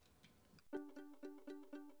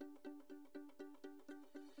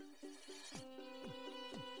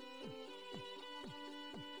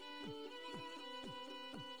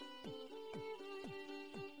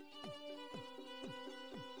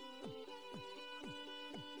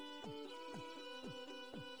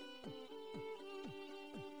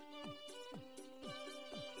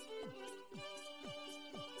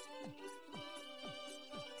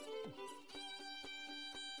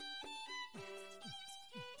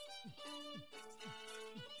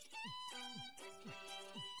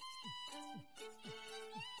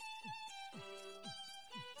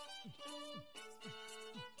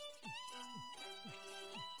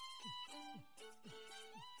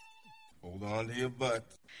Hold on to your butt.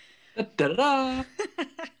 Da-da-da.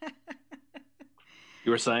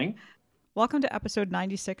 You were saying? Welcome to episode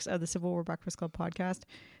 96 of the Civil War Breakfast Club podcast.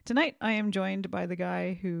 Tonight, I am joined by the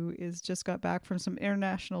guy who is just got back from some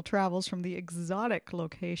international travels from the exotic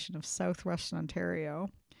location of southwestern Ontario.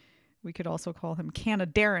 We could also call him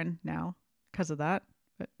Canadarin now because of that.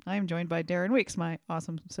 But I am joined by Darren Weeks, my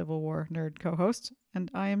awesome Civil War nerd co-host. And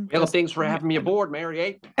I am Well, thanks for having me aboard,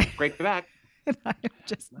 Mary. Great to be back. And I am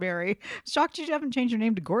just Mary. Shocked you haven't changed your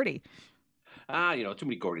name to Gordy. Too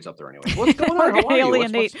many Gordys up there anyway. What's going on?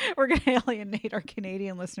 We're going to alienate our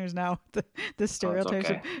Canadian listeners now. The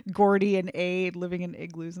stereotypes of Gordy and A living in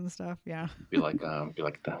igloos and stuff. Yeah. Be like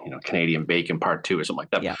the Canadian Bacon Part 2 or something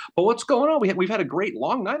like that. Yeah. But what's going on? We've had a great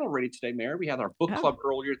long night already today, Mary. We had our book club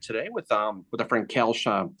earlier today with our friend Cal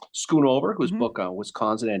Schoonover, whose book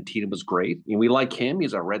Wisconsin Antietam was great. And we like him.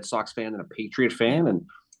 He's a Red Sox fan and a Patriot fan, and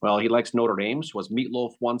well, he likes Notre Dame. So as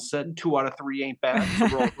Meatloaf once said, 2 out of 3 ain't bad.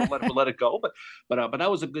 So we'll let it go. But that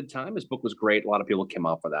was a good time. His book was great. A lot of people came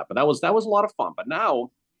out for that. But that was a lot of fun. But now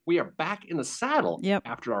we are back in the saddle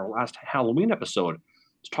after our last Halloween episode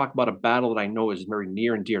to talk about a battle that I know is very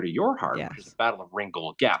near and dear to your heart, which is the Battle of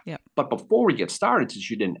Ringgold Gap. Yep. But before we get started, since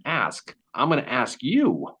you didn't ask, I'm going to ask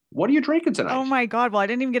you, what are you drinking tonight? Oh my God! Well, I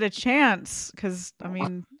didn't even get a chance because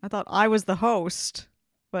I thought I was the host.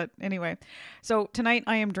 But anyway, so tonight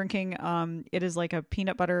I am drinking, it is like a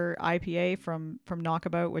peanut butter IPA from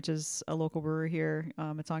Knockabout, which is a local brewery here.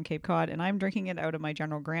 It's on Cape Cod, and I'm drinking it out of my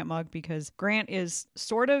General Grant mug because Grant is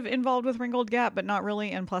sort of involved with Ringgold Gap, but not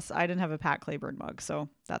really. And plus I didn't have a Pat Claiborne mug, so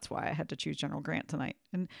that's why I had to choose General Grant tonight.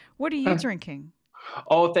 And what are you drinking?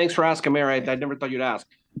 Oh, thanks for asking, Mary. I never thought you'd ask.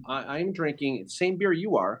 I'm drinking the same beer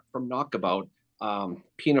you are from Knockabout.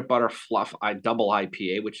 Peanut butter fluff double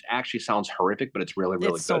IPA, which actually sounds horrific, but it's really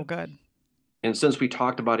good. It's so good. And since we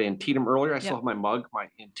talked about Antietam earlier, I still have my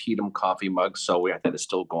Antietam coffee mug, so I think it's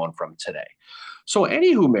still going from today. So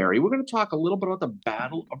anywho, Mary, we're going to talk a little bit about the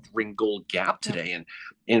Battle of Ringgold Gap today.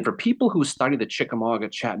 And for people who study the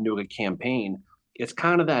Chickamauga-Chattanooga campaign, it's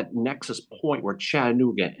kind of that nexus point where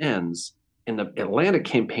Chattanooga ends and the Atlanta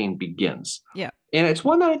campaign begins. Yeah. And it's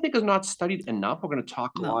one that I think is not studied enough. We're going to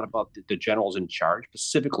talk a lot about the generals in charge,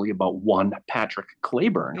 specifically about one Patrick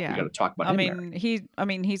Claiborne. Yeah. We're going to talk about him.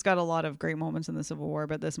 He's got a lot of great moments in the Civil War,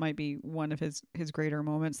 but this might be one of his greater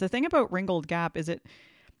moments. The thing about Ringgold Gap is it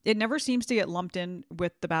never seems to get lumped in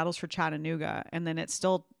with the battles for Chattanooga, and then it's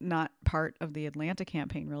still not part of the Atlanta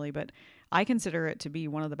campaign really, but I consider it to be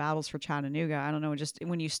one of the battles for Chattanooga. I don't know, just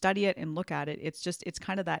when you study it and look at it, it's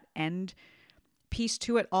kind of that end piece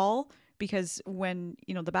to it all. Because when,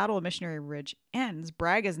 the Battle of Missionary Ridge ends,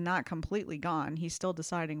 Bragg is not completely gone. He's still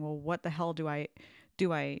deciding, well, what the hell do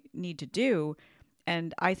I need to do?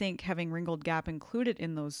 And I think having Ringgold Gap included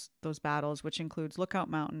in those battles, which includes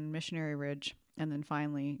Lookout Mountain, Missionary Ridge, and then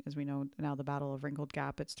finally, as we know now, the Battle of Ringgold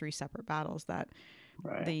Gap, it's 3 separate battles that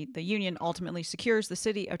the Union ultimately secures the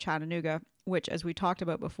city of Chattanooga, which, as we talked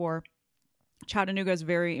about before, Chattanooga is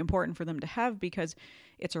very important for them to have because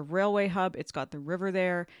it's a railway hub. It's got the river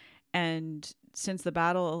there. And since the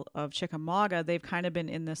Battle of Chickamauga, they've kind of been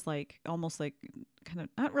in this almost kind of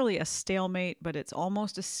not really a stalemate, but it's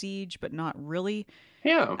almost a siege, but not really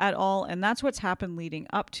at all. And that's what's happened leading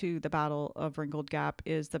up to the Battle of Ringgold Gap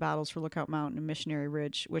is the battles for Lookout Mountain and Missionary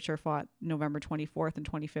Ridge, which are fought November 24th and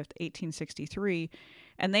 25th, 1863.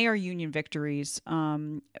 And they are Union victories.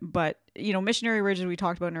 But, Missionary Ridge, as we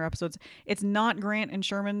talked about in our episodes, it's not Grant and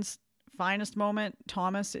Sherman's finest moment.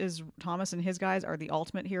 Thomas and his guys are the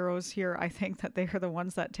ultimate heroes here. I think that they are the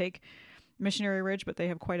ones that take Missionary Ridge, but they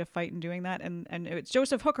have quite a fight in doing that. And it's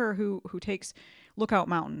Joseph Hooker who takes Lookout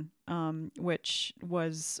Mountain, which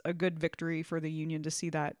was a good victory for the Union to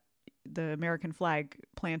see that the American flag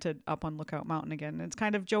planted up on Lookout Mountain again. And it's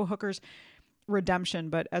kind of Joe Hooker's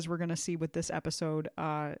redemption, but as we're going to see with this episode,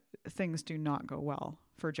 things do not go well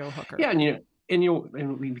for Joe Hooker. Yeah, and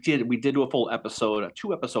we did do a full episode, a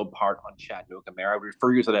 2-episode part on Chattanooga, Mary. I would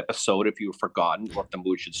refer you to that episode if you've forgotten, or if the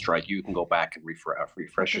mood should strike you. You can go back and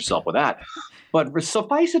refresh yourself with that. But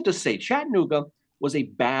suffice it to say, Chattanooga was a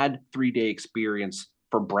bad 3-day experience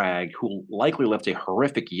for Bragg, who likely left a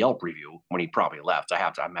horrific Yelp review when he probably left. I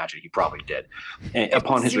have to imagine he probably did.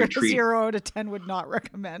 Upon his retreat. 0 out of 10 would not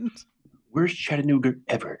recommend. Where's Chattanooga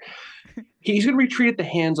ever? He's going to retreat at the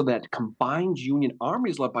hands of that combined Union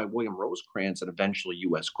armies led by William Rosecrans and eventually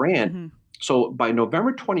U.S. Grant. Mm-hmm. So by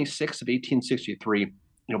November 26th of 1863,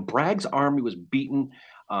 Bragg's army was beaten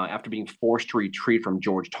after being forced to retreat from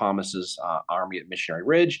George Thomas's army at Missionary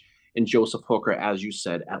Ridge and Joseph Hooker, as you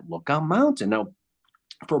said, at Lookout Mountain. Now,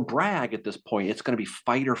 for Bragg at this point, it's going to be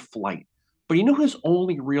fight or flight. But his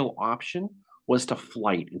only real option was to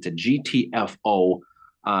flight into GTFO,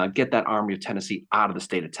 get that Army of Tennessee out of the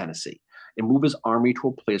state of Tennessee and move his army to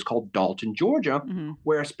a place called Dalton, Georgia, Mm-hmm.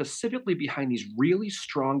 where specifically behind these really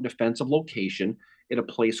strong defensive location at a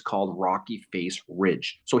place called Rocky Face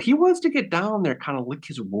Ridge. So he wants to get down there, kind of lick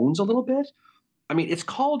his wounds a little bit. I mean, it's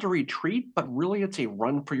called a retreat, but really it's a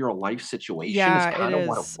run for your life situation is Yeah, it kind of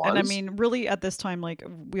what it is. And I was. mean, really at this time, like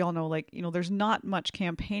we all know, like, there's not much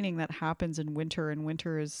campaigning that happens in winter, and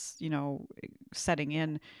winter is, setting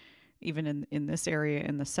in even in this area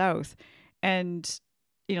in the South. And,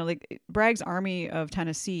 like Bragg's Army of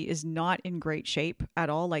Tennessee is not in great shape at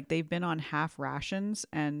all. Like they've been on half rations,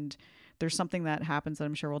 and there's something that happens that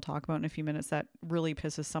I'm sure we'll talk about in a few minutes that really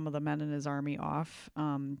pisses some of the men in his army off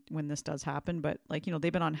when this does happen. But like,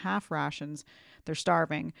 they've been on half rations, they're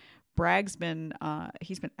starving. Bragg's been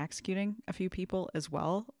he's been executing a few people as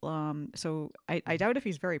well. So I doubt if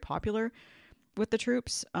he's very popular with the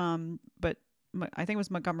troops. But I think it was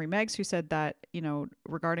Montgomery Meigs who said that,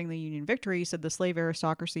 regarding the Union victory, he said the slave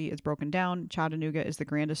aristocracy is broken down. Chattanooga is the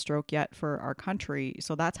grandest stroke yet for our country.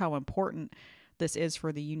 So that's how important this is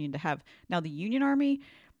for the Union to have. Now, the Union Army,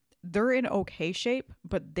 they're in okay shape,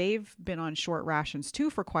 but they've been on short rations too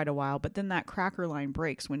for quite a while. But then that cracker line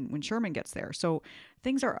breaks when Sherman gets there. So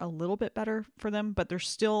things are a little bit better for them, but they're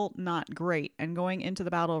still not great. And going into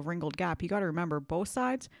the Battle of Ringgold Gap, you got to remember both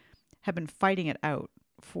sides have been fighting it out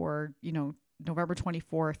for, November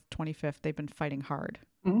 24th, 25th. They've been fighting hard.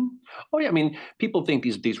 Mm-hmm. Oh yeah, I mean, people think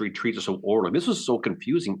these retreats are so orderly. This was so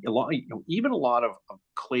confusing. A lot, even a lot of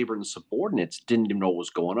Claiborne's subordinates didn't even know what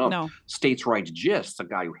was going on. No. States' Rights Gist, the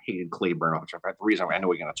guy who hated Claiborne, which the reason I know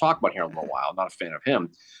we're going to talk about here in a little while. I'm not a fan of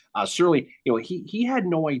him. Certainly, he had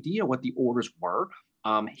no idea what the orders were.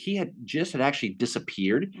 He had actually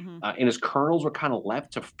disappeared, Mm-hmm. and his colonels were kind of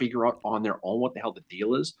left to figure out on their own what the hell the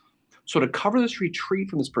deal is. So to cover this retreat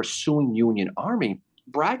from this pursuing Union army,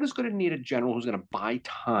 Bragg is going to need a general who's going to buy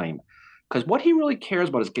time, because what he really cares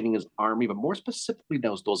about is getting his army, but more specifically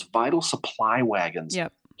those vital supply wagons.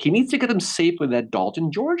 Yep. He needs to get them safely to that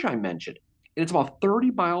Dalton, Georgia I mentioned. And it's about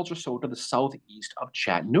 30 miles or so to the southeast of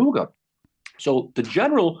Chattanooga. So the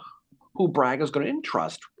general who Bragg is going to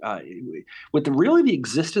entrust with the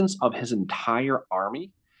existence of his entire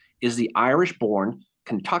army is the Irish-born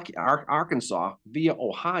Kentucky, Arkansas via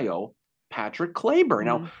Ohio, Patrick Cleburne.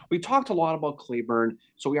 Mm-hmm. Now, we talked a lot about Cleburne,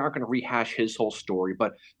 so we aren't going to rehash his whole story,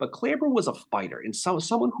 but Cleburne was a fighter and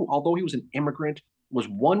someone who, although he was an immigrant, was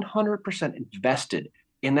 100% invested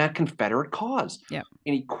in that Confederate cause. Yep.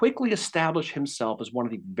 And he quickly established himself as one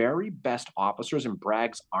of the very best officers in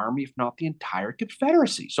Bragg's army, if not the entire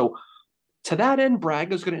Confederacy. So to that end,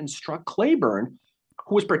 Bragg is going to instruct Cleburne,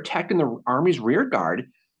 who was protecting the army's rear guard,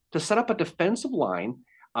 to set up a defensive line.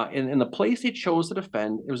 And the place they chose to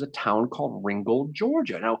defend, it was a town called Ringgold,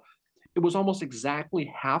 Georgia. Now, it was almost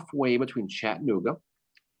exactly halfway between Chattanooga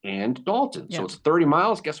and Dalton. Yep. So it's 30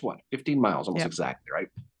 miles. Guess what? 15 miles, almost exactly, right?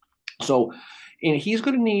 So, and he's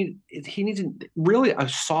going to needs really a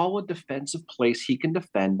solid defensive place he can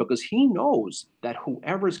defend, because he knows that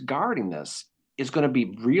whoever's guarding this is going to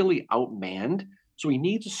be really outmanned. So he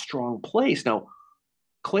needs a strong place. Now,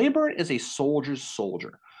 Cleburne is a soldier's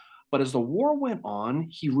soldier. But as the war went on,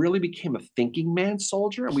 he really became a thinking man's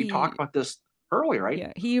soldier. And we talked about this earlier, right?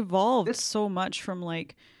 Yeah, he evolved so much from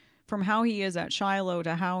how he is at Shiloh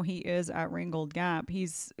to how he is at Ringgold Gap.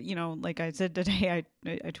 He's, like I said today,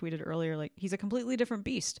 I tweeted earlier, like he's a completely different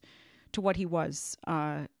beast to what he was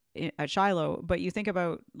at Shiloh. But you think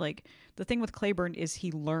about, like, the thing with Cleburne is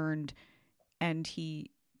he learned and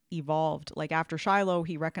he evolved. Like after Shiloh,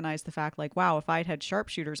 he recognized the fact, like, wow, if I'd had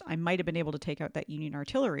sharpshooters, I might have been able to take out that Union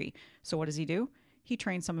artillery. So what does he do? He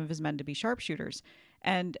trained some of his men to be sharpshooters.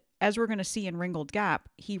 And as we're going to see in Ringgold Gap,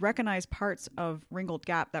 he recognized parts of Ringgold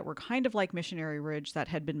Gap that were kind of like Missionary Ridge that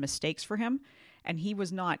had been mistakes for him. And he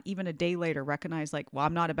was not, even a day later, recognized, like, well,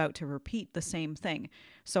 I'm not about to repeat the same thing.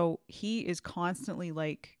 So he is constantly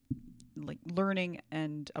like learning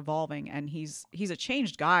and evolving, and he's a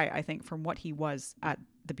changed guy, I think, from what he was at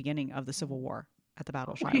the beginning of the Civil War at the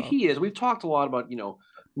Battle of Shiloh. He is. We've talked a lot about,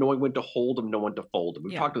 knowing when to hold him, knowing when to fold him.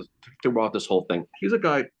 We've talked throughout this whole thing. He's a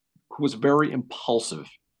guy who was very impulsive,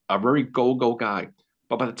 a very go-go guy.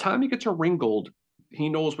 But by the time he gets to Ringgold, he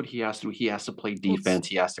knows what he has to do. He has to play defense.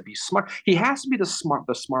 He has to be smart. He has to be the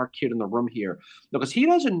smart kid in the room here, because he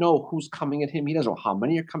doesn't know who's coming at him. He doesn't know how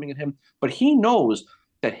many are coming at him, but he knows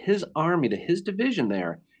that his army, that his division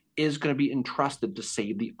there, is going to be entrusted to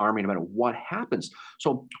save the army no matter what happens.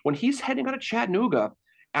 So when he's heading out of Chattanooga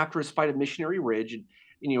after his fight at Missionary Ridge,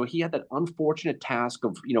 and he had that unfortunate task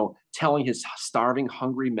of telling his starving,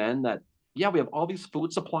 hungry men that yeah, we have all these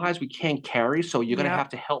food supplies we can't carry, so you're going to Yeah. have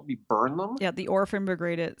to help me burn them. Yeah, the Orphan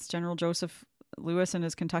Brigade, it's General Joseph Lewis and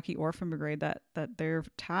his Kentucky Orphan Brigade that they're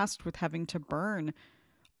tasked with having to burn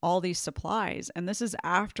all these supplies. And this is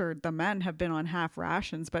after the men have been on half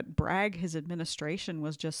rations, but Bragg, his administration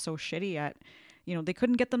was just so shitty at, they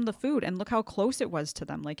couldn't get them the food. And look how close it was to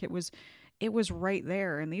them. Like it was right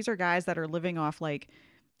there. And these are guys that are living off like,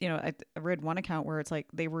 I read one account where it's like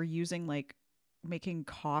they were using like making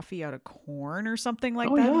coffee out of corn or something like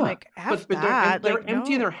Oh that. I'm yeah, like, F but that. they're Like,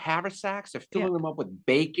 emptying no. their haversacks. They're Yeah. filling them up with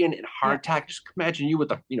bacon and Yeah. hardtack. Just imagine you with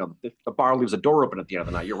the bar leaves the door open at the end of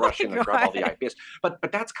the night. You're Oh my rushing to grab all the God. IPS. But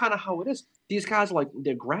that's kind of how it is. These guys are like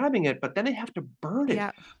they're grabbing it, but then they have to burn it. Yeah.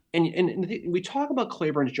 And we talk about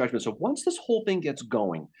Claiborne's judgment. So once this whole thing gets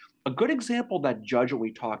going, a good example of that judgment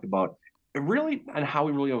we talked about, it really and how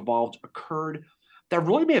he really evolved occurred. That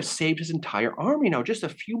really may have saved his entire army. Now, just a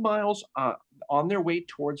few miles on their way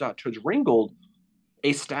towards Ringgold,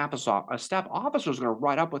 a staff officer is going to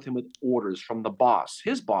ride up with him with orders from the boss,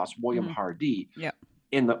 his boss, William Mhm. Hardee. Yeah.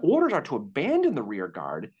 And the orders are to abandon the rear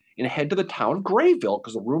guard and head to the town of Grayville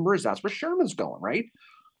because the rumor is that's where Sherman's going, right?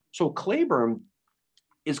 So Claiborne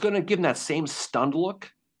is going to give him that same stunned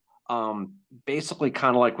look. Basically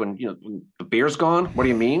kind of like when the beer's gone. What do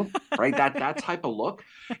you mean? Right? That type of look.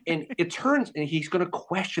 And it turns and he's going to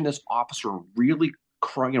question this officer really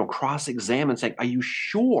cross-examine, saying, "Are you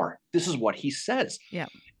sure this is what he says?" Yeah.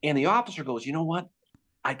 And the officer goes, "You know what?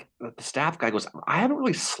 The staff guy goes, I haven't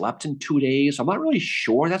really slept in 2 days. So I'm not really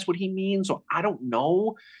sure that's what he means. So I don't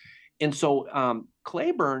know." And so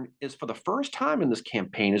Claiborne is, for the first time in this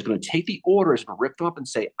campaign, is going to take the orders and rip them up and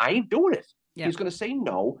say, "I ain't doing it." Yeah. He's going to say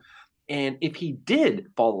no. And if he did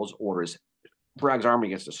follow those orders, Bragg's army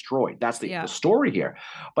gets destroyed. That's the story here.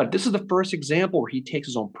 But this is the first example where he takes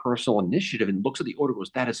his own personal initiative and looks at the order and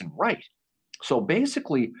goes, that isn't right. So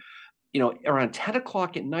basically, around 10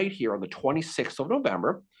 o'clock at night here on the 26th of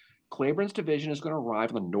November, Claiborne's division is going to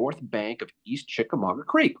arrive on the north bank of East Chickamauga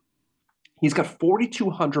Creek. He's got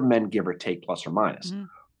 4,200 men, give or take, plus or minus. Mm-hmm.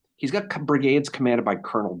 He's got brigades commanded by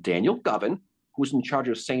Colonel Daniel Govan, who's in charge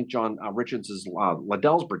of St. John Richards'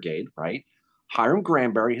 Liddell's brigade, right? Hiram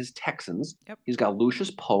Granberry, his Texans. Yep. He's got Lucius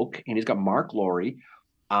Polk, and he's got Mark Laurie,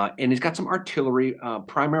 and he's got some artillery,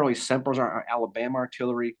 primarily Semper's Alabama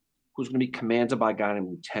artillery, who's going to be commanded by a guy named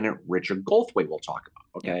Lieutenant Richard Goldthwait. We'll talk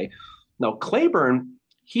about. Okay, yep. Now Claiborne,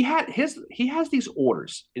 he has these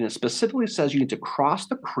orders, and it specifically says you need to cross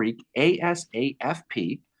the creek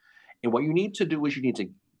ASAFP, and what you need to do is you need to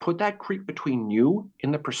put that creek between you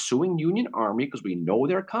and the pursuing Union army, because we know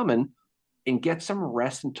they're coming, and get some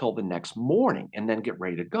rest until the next morning and then get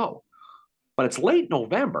ready to go. But it's late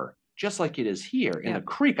November, just like it is here in the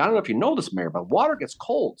creek. I don't know if you know this, Mary, but water gets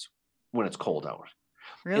cold when it's cold out.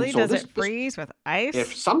 Really? So does it freeze with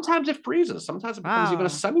ice? Sometimes it freezes. Sometimes it becomes even a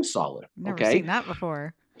semi-solid. Never seen that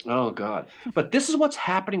before. Oh, God. But this is what's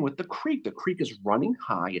happening with the creek. The creek is running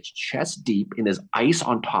high. It's chest deep, and there's ice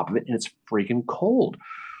on top of it, and it's freaking cold.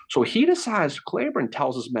 So he decides, Claiborne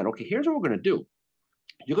tells his men, okay, here's what we're going to do.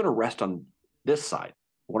 You're going to rest on this side.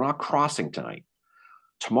 We're not crossing tonight.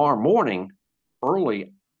 Tomorrow morning,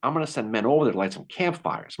 early, I'm going to send men over there to light some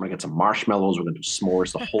campfires. I'm going to get some marshmallows. We're going to do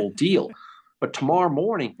s'mores, the whole deal. But tomorrow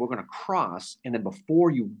morning, we're going to cross. And then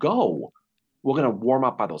before you go, we're going to warm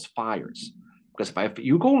up by those fires. Because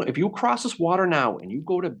if you cross this water now and you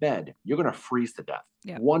go to bed, you're going to freeze to death.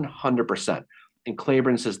 100%. And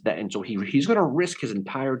Claiborne says that. And so he's going to risk his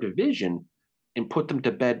entire division and put them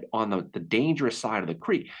to bed on the dangerous side of the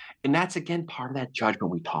creek. And that's, again, part of that judgment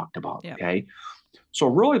we talked about, okay? So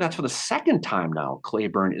really, that's for the second time now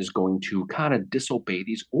Claiborne is going to kind of disobey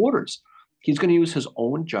these orders. He's going to use his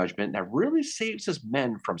own judgment that really saves his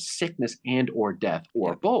men from sickness and or death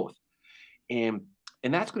or both. And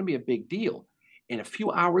that's going to be a big deal. And a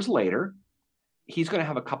few hours later, he's going to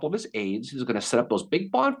have a couple of his aides. He's going to set up those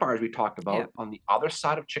big bonfires we talked about on the other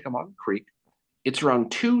side of Chickamauga Creek. It's around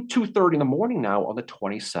 2:30 in the morning now on the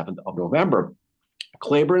 27th of November.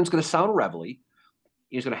 Claiborne's going to sound reveille.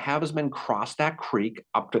 He's going to have his men cross that creek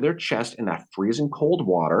up to their chest in that freezing cold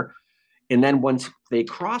water. And then once they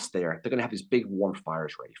cross there, they're going to have these big warm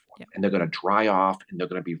fires ready for them. And they're going to dry off and they're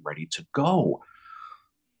going to be ready to go.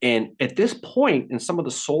 And at this point, in some of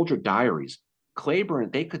the soldier diaries,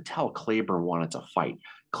 they could tell Claiborne wanted to fight.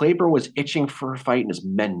 Claiborne was itching for a fight, and his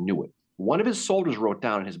men knew it. One of his soldiers wrote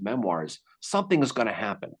down in his memoirs, something is going to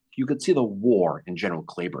happen. You could see the war in General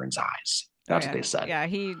Claiborne's eyes. That's what they said. Yeah,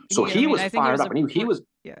 he was fired up, and he was.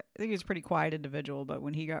 Yeah, I think he was a pretty quiet individual, but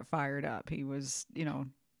when he got fired up, he was, you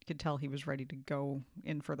could tell he was ready to go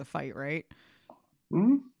in for the fight, right?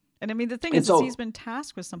 Mm-hmm. And I mean, the thing is, he's been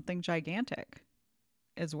tasked with something gigantic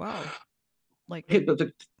as well. Like,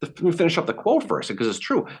 Let me finish up the quote first because it's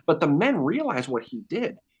true. But the men realize what he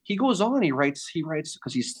did. He goes on, he writes,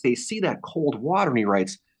 because they see that cold water, and he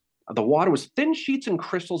writes, the water was thin sheets and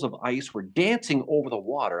crystals of ice were dancing over the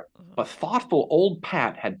water, but thoughtful old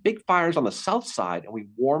Pat had big fires on the south side, and we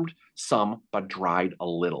warmed some but dried a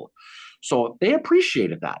little. So they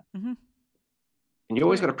appreciated that. mm-hmm. And you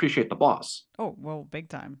always got to appreciate the boss. Oh, well, big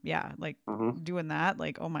time. Yeah. Like Mm-hmm. doing that.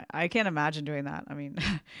 Like, oh my, I can't imagine doing that. I mean,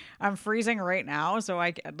 I'm freezing right now. So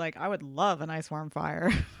I would love a nice warm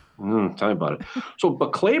fire. Tell me about it. So,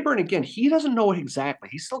 but Claiborne, again, he doesn't know it exactly.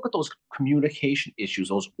 He's still got those communication issues,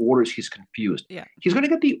 those orders. He's confused. Yeah. He's going to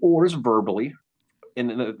get the orders verbally,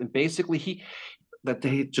 and basically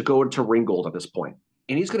to go to Ringgold at this point,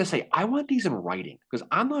 and he's going to say, "I want these in writing because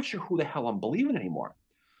I'm not sure who the hell I'm believing anymore."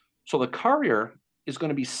 So the courier is going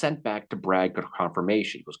to be sent back to Bragg for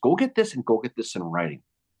confirmation. He goes, "Go get this and go get this in writing."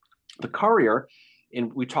 The courier.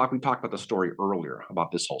 And we talked about the story earlier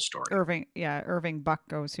about this whole story. Irving Buck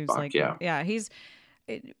goes, who's Buck,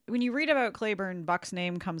 when you read about Claiborne, Buck's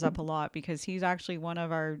name comes up a lot because he's actually one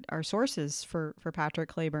of our sources for Patrick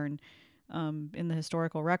Claiborne in the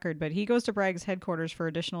historical record. But he goes to Bragg's headquarters for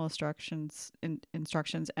additional instructions,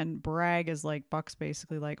 and Bragg is like, Buck's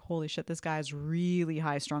basically like, holy shit, this guy's really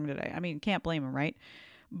high strung today. I mean, can't blame him, right?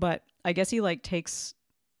 But I guess he like takes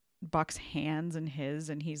Buck's hands in his,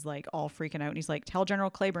 and he's like all freaking out, and he's like, tell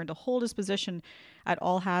General Claiborne to hold his position at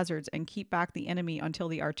all hazards and keep back the enemy until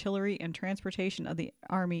the artillery and transportation of the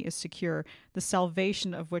army is secure, the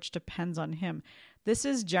salvation of which depends on him. This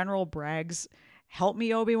is General Bragg's help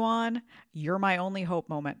me, Obi-Wan, you're my only hope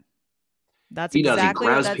moment. That's exactly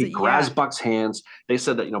what he grabs Buck's hands. They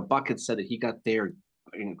said that, Buck had said that he got there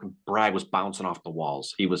and Bragg was bouncing off the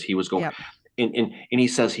walls. He was going, yep. and he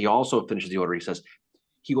says, he also finishes the order.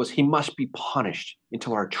 He goes, he must be punished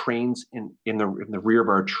until our trains in the rear of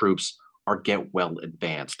our troops get well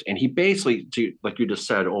advanced. And he basically, like you just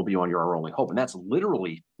said, Obi-Wan, you're our only hope. And that's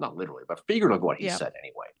literally, not literally, but figuratively what he said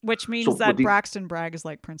anyway. Which means that Braxton Bragg is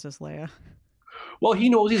like Princess Leia. Well, he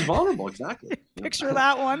knows he's vulnerable, exactly. Picture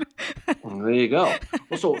that one. There you go.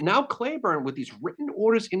 Well, so now Claiborne, with these written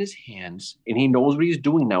orders in his hands, and he knows what he's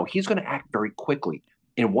doing now, he's going to act very quickly.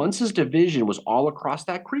 And once his division was all across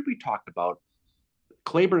that creek we talked about,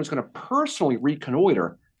 Claiborne is going to personally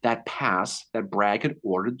reconnoiter that pass that Bragg had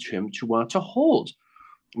ordered him to hold.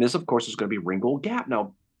 And this, of course, is going to be Ringgold Gap.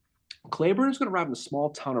 Now, Claiborne is going to arrive in the small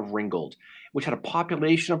town of Ringgold, which had a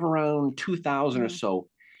population of around 2,000 or so.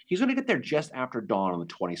 He's going to get there just after dawn on the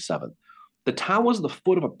 27th. The town was at the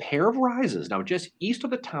foot of a pair of rises. Now, just east of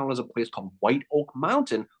the town is a place called White Oak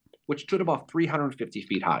Mountain, which stood about 350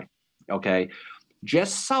 feet high. Okay.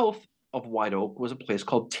 Just south of White Oak was a place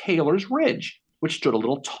called Taylor's Ridge, which stood a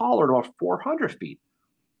little taller at about 400 feet.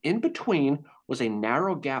 In between was a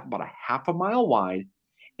narrow gap about a half a mile wide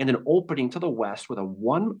and an opening to the west with a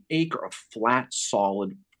 1 acre of flat,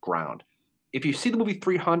 solid ground. If you see the movie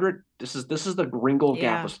 300, this is the Ringgold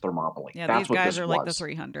Gap was Thermopylae. Yeah, that's these guys are like the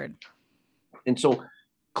 300. And so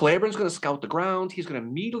Claiborne's going to scout the ground. He's going to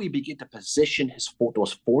immediately begin to position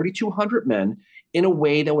those 4,200 men in a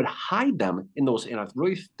way that would hide them in a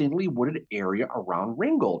really thinly wooded area around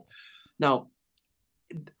Ringgold. Now,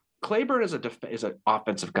 Claiborne is an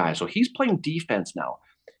offensive guy, so he's playing defense now.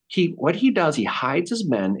 What he does, he hides his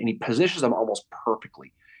men and he positions them almost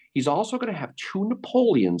perfectly. He's also going to have 2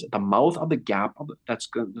 Napoleons at the mouth of the gap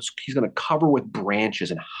he's going to cover with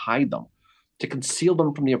branches and hide them to conceal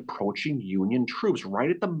them from the approaching Union troops right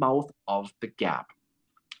at the mouth of the gap.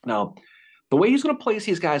 Now, the way he's going to place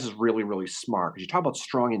these guys is really, really smart because you talk about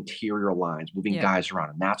strong interior lines, moving guys around,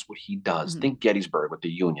 and that's what he does. Think Gettysburg with the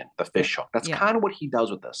Union, the fishhook. That's kind of what he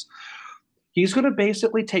does with this. He's going to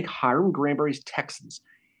basically take Hiram Granbury's Texans,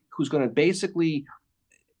 who's going to he's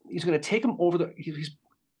going to take him over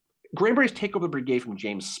Granbury's take over the brigade from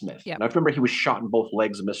James Smith. Yep. Now, I remember he was shot in both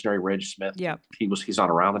legs of Missionary Ridge. Smith. Yeah, he's not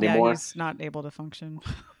around anymore. Yeah, he's not able to function.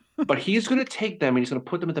 But he's going to take them and he's going to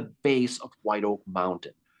put them at the base of White Oak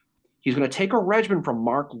Mountain. He's going to take a regiment from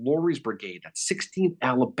Mark Laurie's brigade, that's 16th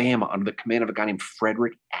Alabama, under the command of a guy named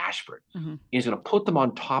Frederick Ashford. And he's going to put them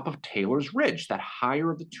on top of Taylor's Ridge, that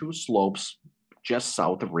higher of the 2 slopes just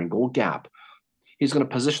south of Ringgold Gap. He's going to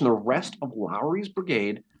position the rest of Lowry's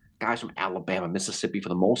brigade, guys from Alabama, Mississippi for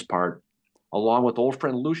the most part, along with old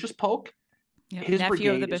friend Lucius Polk. Yep, his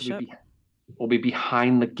brigade of the bishop will be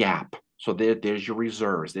behind the gap. So there's your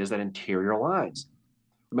reserves. There's that interior lines.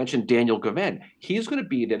 I mentioned Daniel Govan. He's going to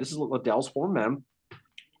be there. This is Liddell's 4 men.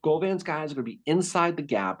 Govan's guys are going to be inside the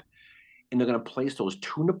gap, and they're going to place those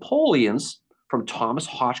 2 Napoleons from Thomas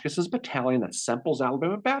Hotchkiss's battalion, that Semple's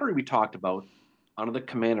Alabama battery we talked about, under the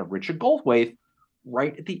command of Richard Goldthwait,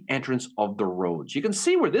 right at the entrance of the roads. You can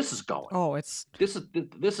see where this is going. Oh, it's this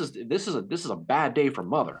is a bad day for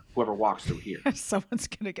Mother. Whoever walks through here, someone's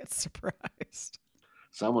gonna get surprised.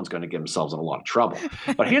 someone's going to get themselves in a lot of trouble.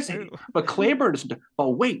 But Clayburn is. But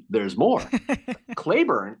wait, there's more.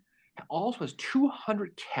 Clayburn also has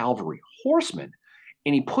 200 cavalry horsemen,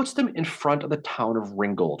 and he puts them in front of the town of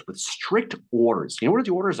Ringgold with strict orders. You know what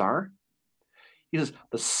the orders are? He says,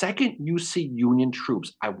 the second you see Union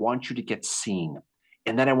troops, I want you to get seen.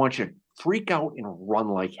 And then I want you to freak out and run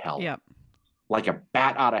like hell. Yep. Like a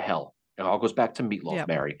bat out of hell. It all goes back to Meatloaf, yep.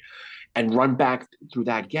 Mary. And run back through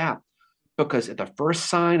that gap. Because at the first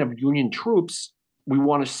sign of Union troops, we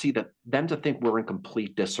want to see them to think we're in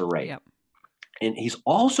complete disarray. Yep. And he's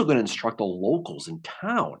also going to instruct the locals in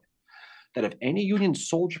town that if any Union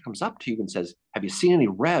soldier comes up to you and says, have you seen any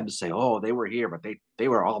Rebs? Say, oh, they were here, but they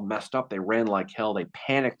were all messed up. They ran like hell. They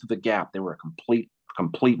panicked through the gap. They were a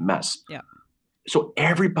complete mess. Yeah. So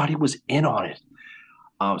everybody was in on it.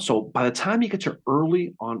 So by the time you get to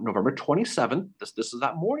early on November 27th, this is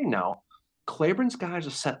that morning now, Cleburne's guys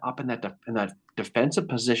are set up in that defensive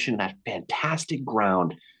position, that fantastic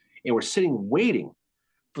ground, and we're sitting waiting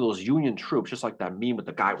for those Union troops, just like that meme with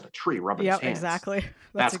the guy with a tree rubbing his hands. Exactly.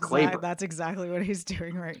 That's Cleburne. That's exactly what he's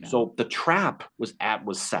doing right now. So the trap was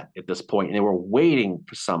set at this point, and they were waiting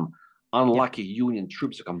for some unlucky Union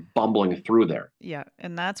troops to come bumbling through there. Yeah,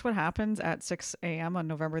 and that's what happens at 6 a.m. on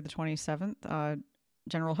November the 27th.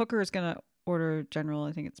 General Hooker is going to order General,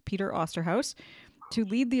 I think it's Peter Osterhaus, to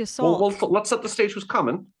lead the assault. Well, let's set the stage who's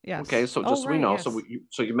coming. Yes. Okay, so just so we know. Yes.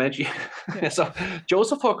 So you mentioned so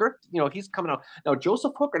Joseph Hooker, he's coming out. Now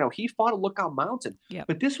Joseph Hooker, he fought at Lookout Mountain. Yep.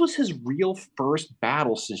 But this was his real first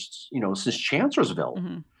battle since Chancellorsville.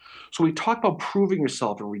 Mm-hmm. So we talked about proving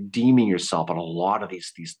yourself and redeeming yourself on a lot of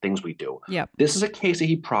these things we do. Yep. This is a case that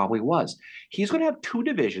he probably was. He's going to have 2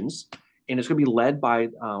 divisions, and it's going to be led by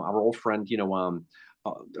our old friend,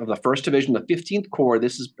 of the 1st Division, the 15th Corps.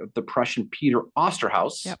 This is the Prussian Peter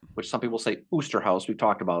Osterhaus, yep. which some people say Oosterhaus, we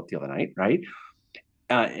talked about the other night, right?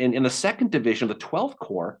 And in the 2nd Division, the 12th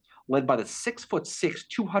Corps, led by the 6'6",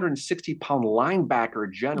 260-pound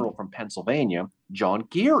linebacker general from Pennsylvania, John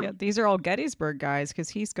Geary. Yeah, these are all Gettysburg guys because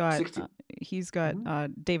he's got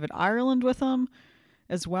David Ireland with him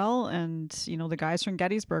as well, and the guys from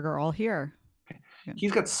Gettysburg are all here. Yeah.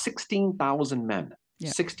 He's got 16,000 men. Yeah.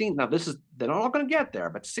 16. Now they're not all going to get there,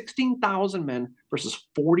 but 16,000 men versus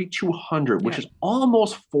 4,200, which is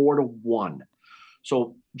almost 4-1.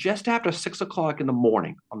 So just after 6 o'clock in the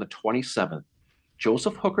morning on the 27th,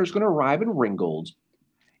 Joseph Hooker is going to arrive in Ringgold,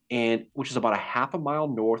 which is about a half a mile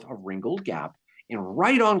north of Ringgold Gap, and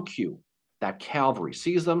right on cue, that cavalry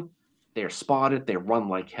sees them. They're spotted. They run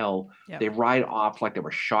like hell. Yep. They ride off like they were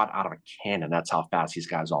shot out of a cannon. That's how fast these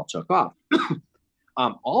guys all took off.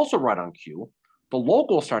 Also right on cue, the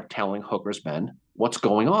locals start telling Hooker's men what's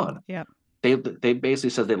going on. Yeah. They basically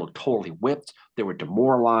said they looked totally whipped. They were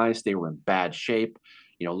demoralized. They were in bad shape.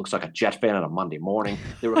 Looks like a Jet fan on a Monday morning.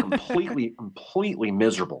 They were completely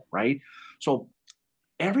miserable, right? So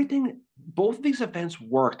both of these events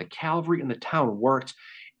worked. The cavalry and the town worked.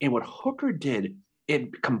 And what Hooker did,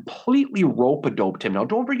 it completely rope-a-doped him. Now,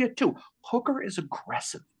 don't forget, too, Hooker is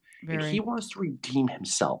aggressive. Very. And he wants to redeem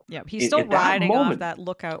himself. Yeah, he's still riding off that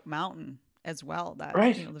Lookout Mountain as well, that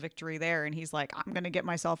the victory there, and he's like, I'm going to get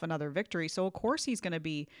myself another victory. So of course he's going to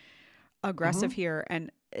be aggressive here, and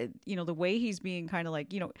the way he's being kind of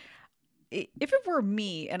like, if it were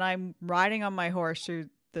me and I'm riding on my horse through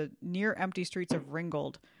the near empty streets of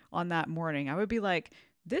Ringgold on that morning, I would be like,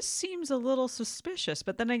 this seems a little suspicious.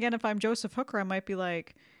 But then again, if I'm Joseph Hooker, I might be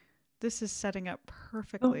like, this is setting up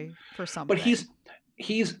perfectly for something. But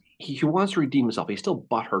he wants to redeem himself. He's still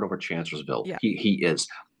butthurt over Chancellorsville. Yeah. He is.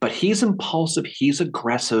 But he's impulsive, he's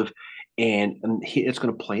aggressive, and it's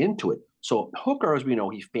going to play into it. So Hooker, as we know,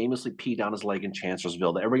 he famously peed down his leg in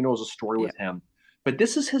Chancellorsville. Everybody knows the story with him. But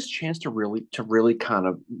this is his chance to really kind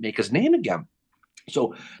of make his name again.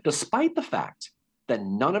 So despite the fact that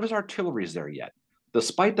none of his artillery is there yet,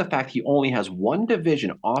 despite the fact he only has 1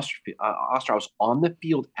 division, Osterhaus, on the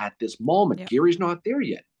field at this moment, Geary's not there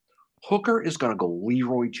yet, Hooker is going to go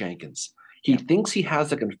Leroy Jenkins. He thinks he has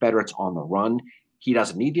the Confederates on the run. He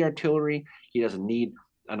doesn't need the artillery. He doesn't need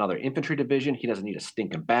another infantry division. He doesn't need a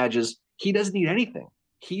stinking badges. He doesn't need anything.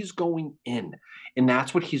 He's going in, and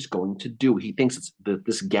that's what he's going to do. He thinks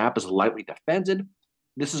this gap is lightly defended.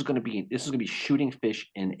 This is going to be shooting fish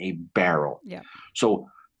in a barrel. Yeah. So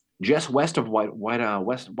just west of White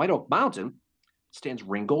Oak Mountain stands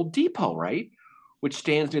Ringgold Depot, right, which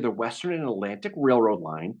stands near the Western and Atlantic Railroad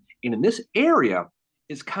line, and in this area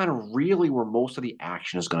is kind of really where most of the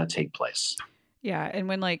action is going to take place. Yeah, and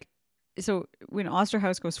when so when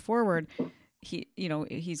Osterhaus goes forward,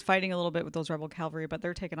 he's fighting a little bit with those rebel cavalry, but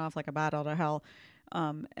they're taking off like a bat out of hell.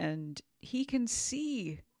 And he can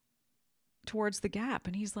see towards the gap,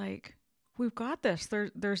 and he's like, "We've got this.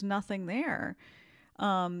 There's nothing there."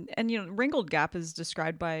 And Ringgold Gap is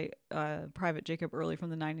described by Private Jacob Early from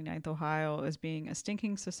the 99th Ohio as being a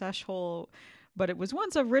stinking secesh hole, but it was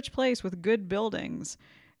once a rich place with good buildings.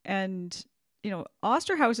 And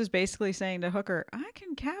Osterhaus is basically saying to Hooker, I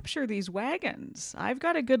can capture these wagons. I've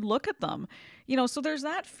got a good look at them. So there's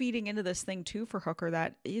that feeding into this thing too for Hooker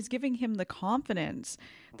that is giving him the confidence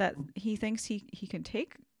that he thinks he can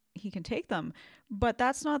take them. But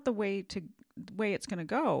that's not the way it's going to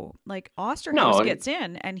go. Like Osterhaus gets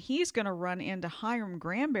in and he's going to run into Hiram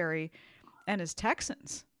Granberry and his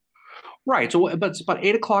Texans. Right. So, but it's about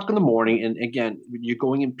 8:00 in the morning. And again, you're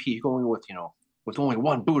going with only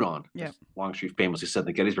one boot on. Yeah. Longstreet famously said in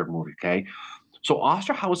the Gettysburg movie. Okay. So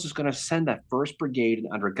Osterhaus is going to send that first brigade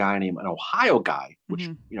under a guy named an Ohio guy, which,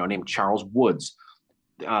 named Charles Woods.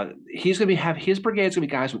 He's going to have his brigade's going to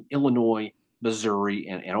be guys from Illinois, Missouri,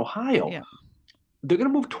 and Ohio. Yeah. They're going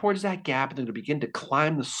to move towards that gap and they're going to begin to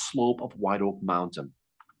climb the slope of White Oak Mountain.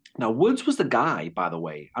 Now, Woods was the guy, by the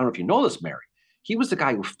way. I don't know if you know this, Mary. He was the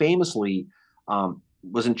guy who famously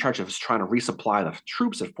was in charge of trying to resupply the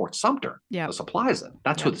troops at Fort Sumter. Yeah. The supplies then.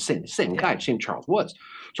 That's who the same guy, same Charles Woods.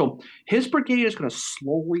 So his brigade is going to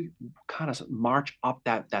slowly kind of march up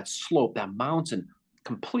that slope, that mountain,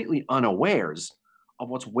 completely unawares of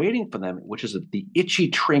what's waiting for them, which is the itchy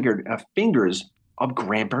triggered fingers of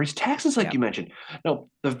Granbury's Texans, like you mentioned. Now,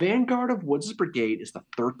 the vanguard of Woods' brigade is the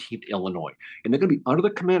 13th Illinois, and they're going to be under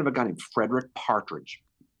the command of a guy named Frederick Partridge.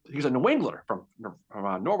 He's a New Englander from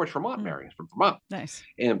Norwich, Vermont, Mary, from Vermont. Nice.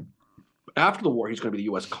 And after the war, he's going to be the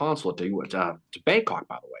U.S. consul to Bangkok,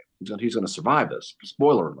 by the way. He's going to survive this.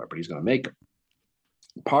 Spoiler alert, but he's going to make it.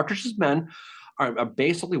 Partridge's men are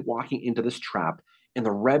basically walking into this trap, and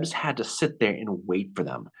the Rebs had to sit there and wait for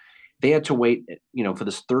them. They had to wait, for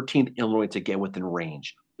this 13th Illinois to get within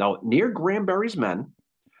range. Now, near Granbury's men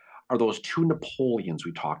are those two Napoleons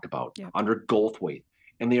we talked about under Goldthwait,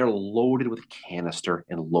 and they are loaded with canister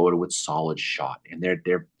and loaded with solid shot, and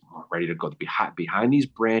they're ready to go behind these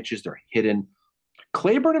branches. They're hidden.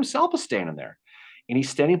 Cleburne himself is standing there, and he's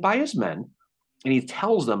standing by his men, and he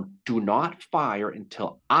tells them, "Do not fire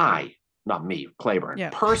until I, not me, Cleburne,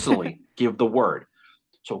 personally give the word."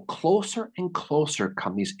 So closer and closer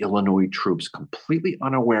come these Illinois troops, completely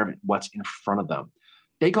unaware of what's in front of them.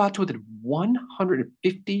 They got to within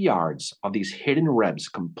 150 yards of these hidden Rebs,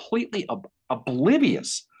 completely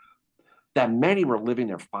oblivious that many were living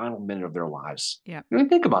their final minute of their lives. Yeah.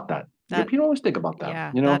 Think about that. People always think about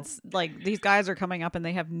that. Yeah, that's like these guys are coming up and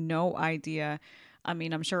they have no idea. I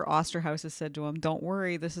mean, I'm sure Osterhaus has said to him, "Don't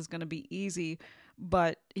worry, this is going to be easy."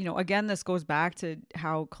 But, again, this goes back to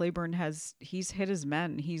how Cleburne he's hit his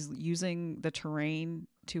men. He's using the terrain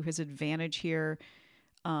to his advantage here.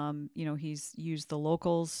 He's used the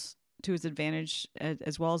locals to his advantage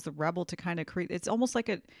as well as the rebel to kind of create, it's almost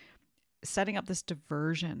like setting up this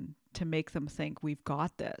diversion to make them think we've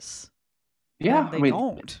got this. Yeah. And they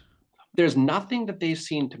don't. There's nothing that they've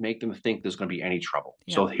seen to make them think there's going to be any trouble.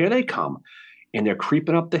 Yeah. So here they come and they're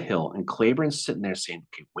creeping up the hill and Cleburne's sitting there saying,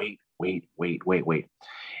 okay, wait. And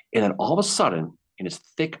then all of a sudden, in his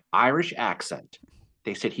thick Irish accent,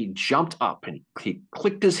 they said he jumped up and he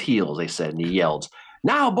clicked his heels, they said, and he yelled,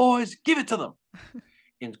 "Now, boys, give it to them."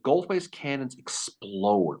 And Goldthwait's cannons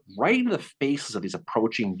explode right in the faces of these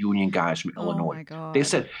approaching Union guys from Illinois. My God. They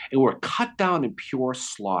said, and were cut down in pure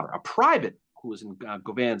slaughter. A private who was in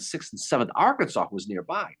Govan's 6th and 7th Arkansas, who was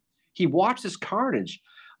nearby, he watched this carnage.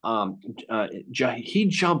 He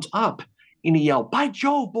jumped up and he yelled, "By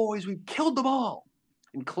Jove, boys, we've killed them all."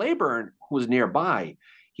 And Cleburne, who was nearby,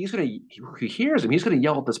 he hears him. He's going to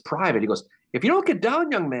yell at this private. He goes, "If you don't get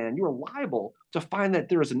down, young man, you are liable to find that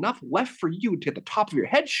there is enough left for you to get the top of your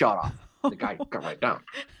head shot off." The guy got right down.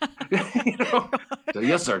 So,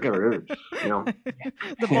 "Yes, sir." The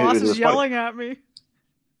boss is yelling at me.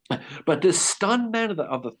 But this stunned men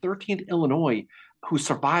of the 13th Illinois who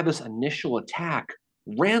survived this initial attack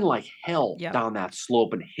ran like hell down that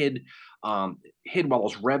slope and hid while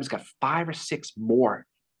those Rebs got 5 or 6 more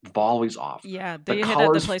volleys off. Yeah, they hid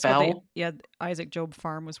at the place where Isaac Job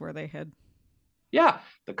Farm was where they hid. Yeah,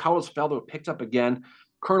 the colors fell. They were picked up again.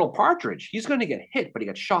 Colonel Partridge, he's going to get hit, but he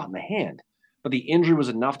got shot in the hand. But the injury was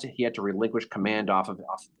enough he had to relinquish command from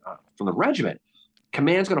the regiment.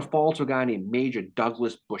 Command's going to fall to a guy named Major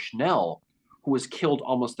Douglas Bushnell, who was killed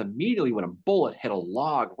almost immediately when a bullet hit a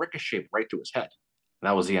log, ricocheted right through his head. And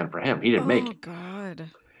that was the end for him. He didn't make it. Oh, God.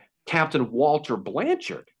 Captain Walter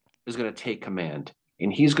Blanchard is going to take command,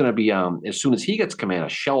 And he's going to be, as soon as he gets command, a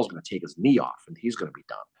shell's going to take his knee off and he's going to be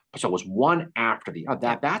done. So it was one after the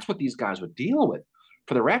other. That's what these guys were dealing with.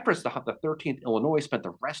 For their efforts, the 13th Illinois spent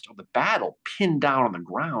the rest of the battle pinned down on the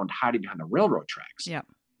ground, hiding behind the railroad tracks. Yeah.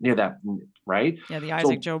 Near that, right? Yeah, the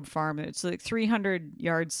Isaac Job Farm. It's like 300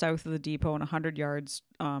 yards south of the depot and 100 yards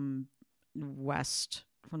west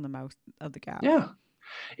from the mouth of the gap. Yeah.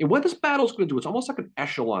 And what this battle's going to do, it's almost like an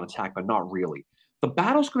echelon attack, but not really. The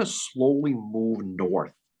battle's going to slowly move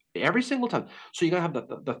north every single time. So you're going to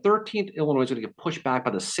have the 13th Illinois is going to get pushed back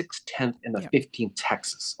by the 6th, 10th, and the 15th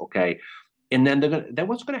Texas, okay? And then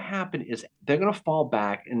what's going to happen is they're going to fall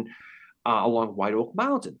back and along White Oak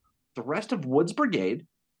Mountain. The rest of Wood's brigade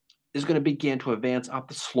is going to begin to advance up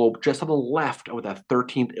the slope just on the left of that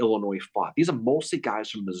 13th Illinois fought. These are mostly guys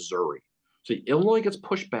from Missouri. So Illinois gets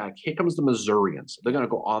pushed back. Here comes the Missourians. They're going to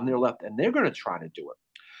go on their left, and they're going to try to do it.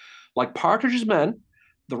 Like Partridge's men,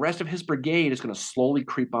 the rest of his brigade is going to slowly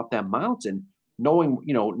creep up that mountain, not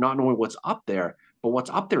knowing what's up there. But what's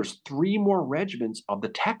up there is 3 more regiments of the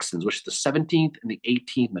Texans, which is the 17th and the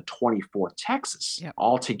 18th and the 24th Texas,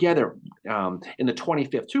 all together in the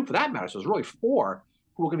 25th, too, for that matter. So there's really 4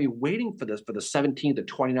 who are going to be waiting for this for the 17th, the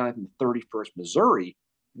 29th, and the 31st Missouri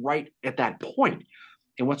right at that point.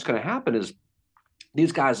 And what's going to happen is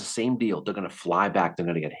these guys, the same deal. They're going to fly back. They're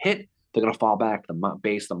going to get hit. They're going to fall back to the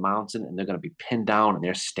base of the mountain, and they're going to be pinned down, and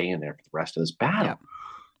they're staying there for the rest of this battle. Yep.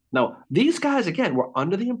 Now, these guys, again, were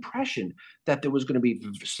under the impression that there was going to be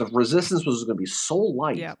resistance was going to be so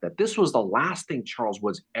light that this was the last thing Charles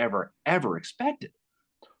Woods ever expected.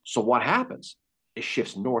 So what happens? It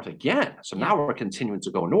shifts north again. So now we're continuing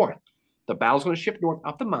to go north. The battle's going to shift north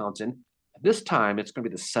up the mountain. This time, it's going to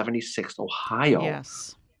be the 76th Ohio.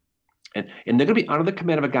 Yes. And they're going to be under the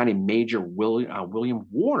command of a guy named Major William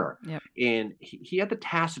Warner. Yep. And he had the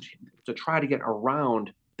task to try to get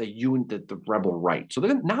around the rebel right. So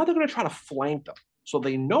now they're going to try to flank them. So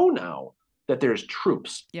they know now that there's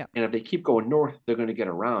troops. Yep. And if they keep going north, they're going to get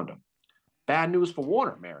around them. Bad news for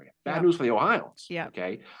Warner, Mary. Bad news for the Ohioans. Yeah.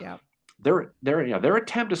 Okay. Yeah. Their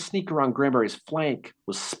attempt to sneak around Granbury's flank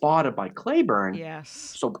was spotted by Claiborne.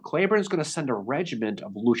 Yes. So Claiborne's going to send a regiment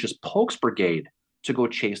of Lucius Polk's brigade to go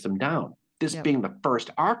chase them down. This being the 1st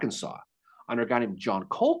Arkansas under a guy named John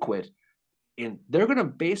Colquitt. And they're going to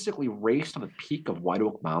basically race to the peak of White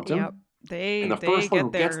Oak Mountain. Yep. And the first one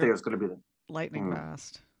who gets there is going to be the lightning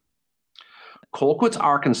fast. Colquitt's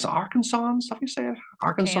Arkansans. How do you say it?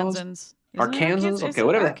 Arkansans. Arkansans? Okay,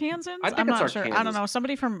 whatever. Arkansans? I think I'm it's not sure. Arkansans. I don't know.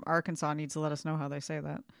 Somebody from Arkansas needs to let us know how they say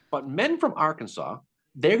that. But men from Arkansas,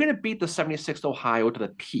 they're going to beat the 76th Ohio to the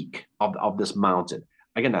peak of this mountain.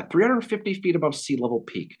 Again, that 350 feet above sea level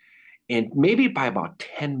peak. And maybe by about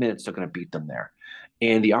 10 minutes, they're going to beat them there.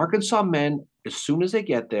 And the Arkansas men, as soon as they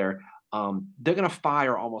get there, they're going to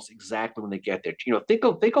fire almost exactly when they get there. Think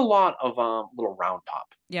a lot of little round pop.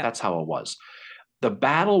 Yeah. That's how it was. The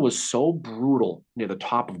battle was so brutal near the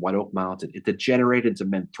top of White Oak Mountain, it degenerated into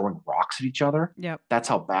men throwing rocks at each other. Yep. That's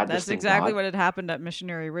how bad this thing got. That's exactly what had happened at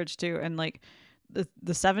Missionary Ridge, too. And like the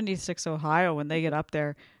 76th Ohio, when they get up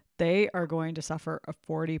there, they are going to suffer a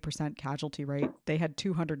 40% casualty rate. They had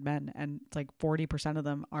 200 men, and it's like 40% of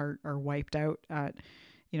them are wiped out at,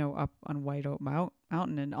 up on White Oak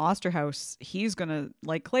Mountain. And Osterhaus, he's going to,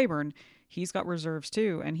 like Claiborne, he's got reserves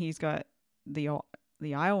too, and he's got the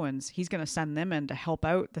Iowans. He's going to send them in to help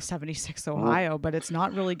out the 76th Ohio, but it's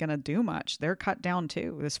not really going to do much. They're cut down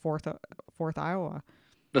too, this 4th Iowa.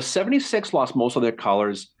 The 76th lost most of their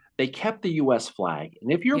colors. They kept the U.S. flag.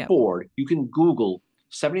 And if you're bored, you can Google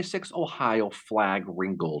 76 Ohio flag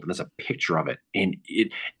Ringgold, and there's a picture of it, and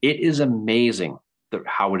it is amazing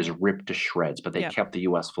how it is ripped to shreds. But they kept the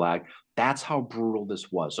U.S. flag. That's how brutal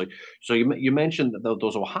this was. So you mentioned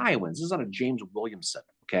those Ohioans. This is under James Williamson.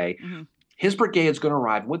 Okay, his brigade is going to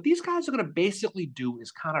arrive. What these guys are going to basically do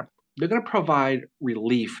is they're going to provide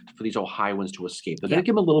relief for these Ohioans to escape. They're going to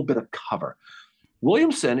give them a little bit of cover.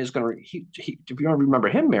 Williamson is going to if you don't remember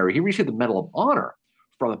him, Mary, he received the Medal of Honor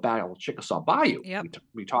from the Battle of Chickasaw Bayou. Yep.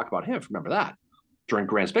 We talked about him, remember that, during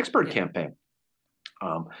Grant's Vicksburg campaign.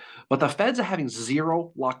 But the feds are having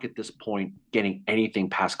zero luck at this point getting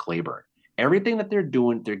anything past Claiborne. Everything that they're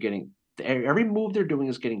doing, every move they're doing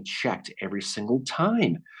is getting checked every single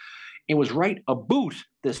time. It was right about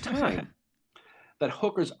this time that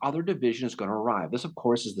Hooker's other division is going to arrive. This, of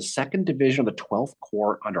course, is the 2nd Division of the 12th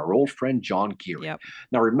Corps under our old friend John Geary. Yep.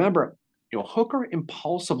 Now, remember, Hooker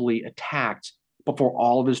impulsively attacked before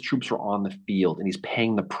all of his troops were on the field, and he's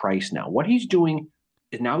paying the price now. What he's doing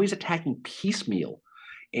is now he's attacking piecemeal,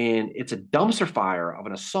 and it's a dumpster fire of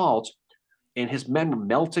an assault, and his men were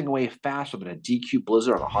melting away faster than a DQ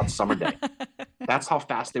blizzard on a hot summer day. That's how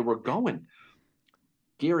fast they were going.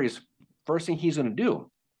 Geary's first thing he's going to do,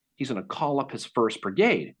 he's going to call up his first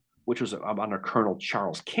brigade, which was under Colonel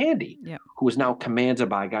Charles Candy, who was now commanded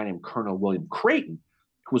by a guy named Colonel William Creighton,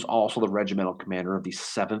 who was also the regimental commander of the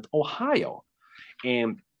 7th Ohio.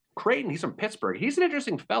 And Creighton, he's from Pittsburgh. He's an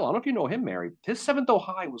interesting fellow. I don't know if you know him, Mary. His 7th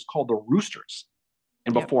Ohio was called the Roosters.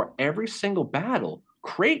 And before every single battle,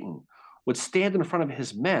 Creighton would stand in front of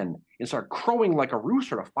his men and start crowing like a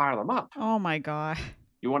rooster to fire them up. Oh, my God.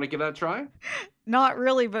 You want to give that a try? Not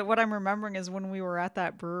really, but what I'm remembering is when we were at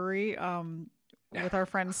that brewery with our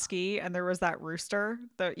friend Ski, and there was that rooster,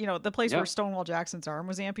 the place where Stonewall Jackson's arm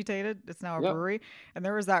was amputated. It's now a brewery, and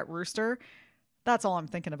there was that rooster. That's all I'm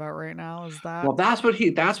thinking about right now is that. Well, that's what he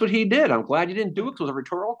did. I'm glad you didn't do it because it was a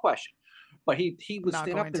rhetorical question. But he would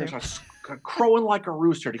stand up there and start crowing like a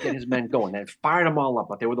rooster to get his men going. And fired them all up,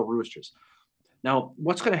 but they were the Roosters. Now,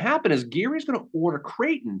 what's going to happen is Geary's going to order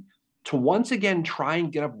Creighton to once again try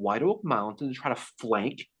and get up White Oak Mountain and try to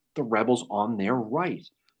flank the rebels on their right.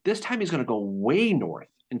 This time he's going to go way north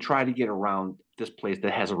and try to get around this place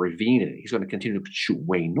that has a ravine in it. He's going to continue to shoot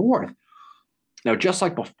way north. Now, just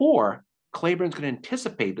like before, Cleburne's going to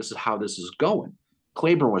anticipate this is how this is going.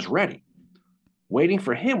 Cleburne was ready. Waiting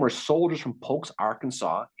for him were soldiers from Polk's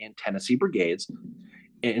Arkansas and Tennessee brigades.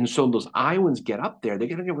 And so those Iowans get up there. They're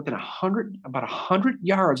going to get within about 100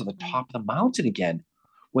 yards of the top of the mountain again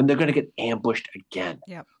when they're going to get ambushed again.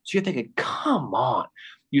 Yep. So you're thinking, come on.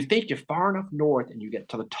 You think you're far enough north and you get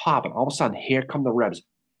to the top, and all of a sudden, here come the Rebs.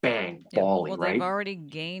 Bang, volley, right? They've already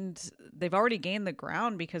gained the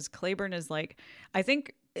ground because Cleburne is like, I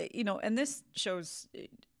think, and this shows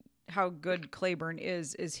how good Cleburne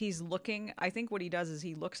is he's looking. I think what he does is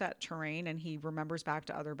he looks at terrain and he remembers back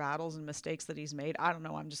to other battles and mistakes that he's made. I don't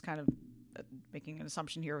know. I'm just kind of making an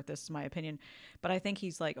assumption here with this, is my opinion. But I think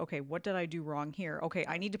he's like, okay, what did I do wrong here? Okay,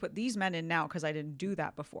 I need to put these men in now because I didn't do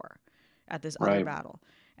that before at this other battle.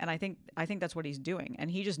 And I think that's what he's doing. And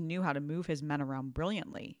he just knew how to move his men around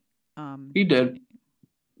brilliantly. He did.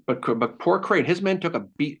 But poor Creighton, his men took a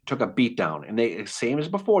beat down, and they, same as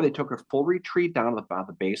before, they took a full retreat down to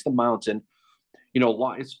the base of the mountain.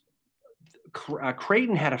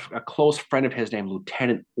 Creighton had a close friend of his named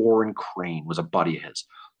Lieutenant Orrin Crane, was a buddy of his.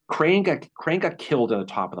 Crane got killed at the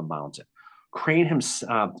top of the mountain. Creighton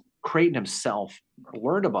himself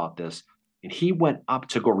learned about this, and he went up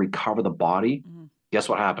to go recover the body. Mm-hmm. Guess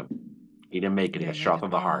what happened? He didn't make it. He got shot through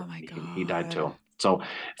the heart. He died too. So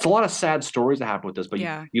it's a lot of sad stories that happen with this, but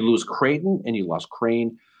you lose Creighton and you lost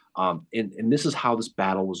Crane. And this is how this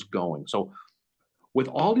battle was going. So with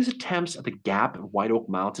all these attempts at the gap at White Oak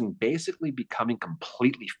Mountain basically becoming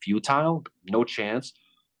completely futile, no chance,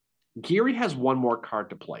 Geary has one more card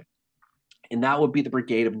to play. And that would be the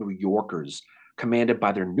Brigade of New Yorkers, commanded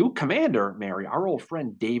by their new commander, Mary, our old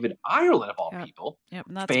friend David Ireland, of all people,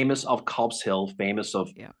 famous of Culp's Hill, famous of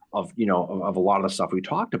a lot of the stuff we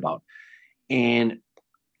talked about. And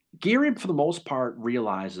Geary, for the most part,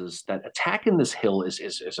 realizes that attacking this hill is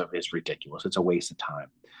ridiculous. It's a waste of time.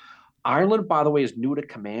 Ireland, by the way, is new to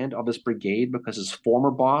command of this brigade because his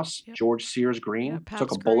former boss, George Sears Green,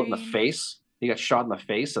 took a bullet in the face. He got shot in the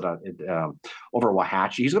face over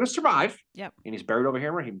Wauhatchie. He's going to survive. Yep. And he's buried over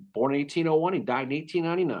here. He was born in 1801. He died in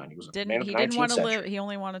 1899. He was a man of the 19th century. He didn't want to live. He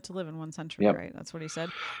only wanted to live in one century, right? That's what he said.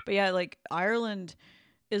 But yeah, like Ireland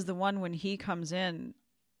is the one when he comes in.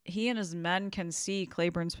 He and his men can see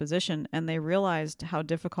Cleburne's position, and they realized how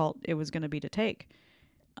difficult it was going to be to take.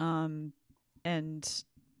 And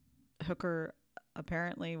Hooker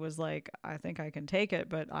apparently was like, I think I can take it,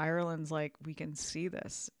 but Ireland's like, we can see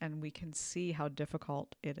this, and we can see how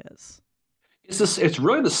difficult it is. It's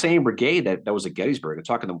really the same brigade that was at Gettysburg. I'm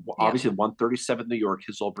talking obviously the 137th New York,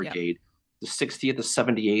 his old brigade, the 60th, the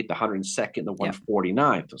 78th, the 102nd, the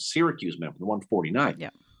 149th, the Syracuse men, the 149th. Yeah.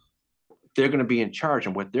 They're going to be in charge.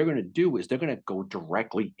 And what they're going to do is they're going to go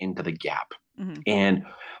directly into the gap. Mm-hmm. And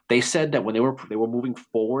they said that when they were moving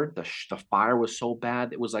forward, the fire was so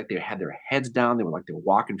bad, it was like they had their heads down. They were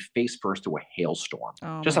walking face first to a hailstorm.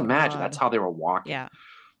 Oh, just imagine that's how they were walking. Yeah.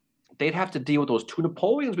 They'd have to deal with those two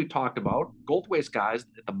Napoleons we talked about, Goldthwait's guys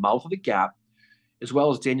at the mouth of the gap, as well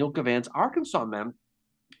as Daniel Gavan's Arkansas men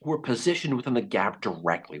who were positioned within the gap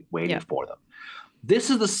directly, waiting for them. This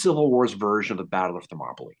is the Civil War's version of the Battle of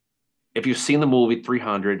Thermopylae. If you've seen the movie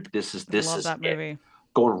 300, this is that movie.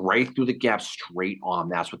 Going right through the gap straight on.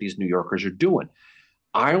 That's what these New Yorkers are doing.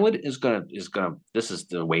 Ireland is gonna. This is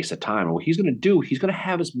the waste of time. And what he's gonna do, he's gonna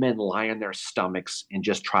have his men lie on their stomachs and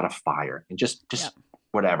just try to fire and just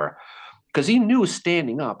whatever, because he knew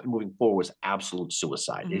standing up and moving forward was absolute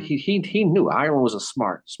suicide. Mm-hmm. He knew Ireland was a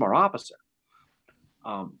smart officer.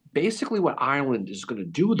 Basically, what Ireland is going to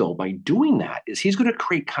do, though, by doing that, is he's going to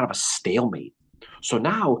create kind of a stalemate. So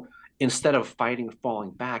now, instead of fighting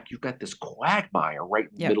falling back, you've got this quagmire right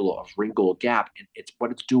in the Yep. middle of Ringgold Gap, and it's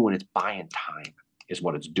what it's doing. It's buying time, is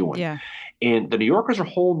what it's doing. Yeah. And the New Yorkers are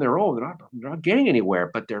holding their own. They're not getting anywhere,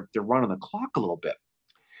 but they're running the clock a little bit.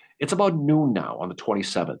 It's about noon now on the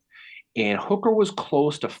 27th. And Hooker was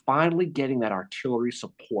close to finally getting that artillery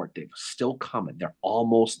support. They were still coming. They're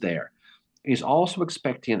almost there. He's also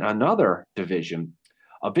expecting another division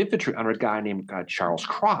of infantry under a guy named Charles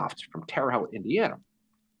Croft from Terre Haute, Indiana.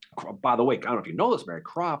 By the way, I don't know if you know this, Mary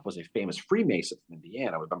Croft was a famous Freemason from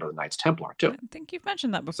Indiana. Remember the Knights Templar too. I think you've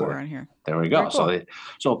mentioned that before on here. There we go.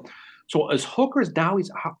 Cool. So as Hooker's now,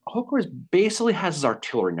 Hooker is basically has his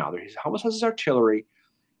artillery now. He almost has his artillery.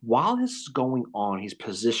 While this is going on, he's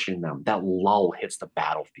positioning them. That lull hits the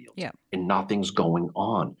battlefield, and nothing's going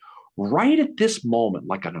on. Right at this moment,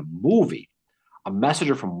 like in a movie, a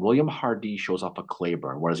messenger from William Hardee shows up at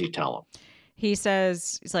Cleburne. What does he tell him? He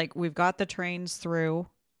says, he's like, we've got the trains through.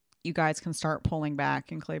 You guys can start pulling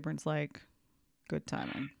back. And Cleburne's like, good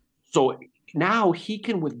timing. So now he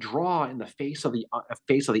can withdraw in the face of the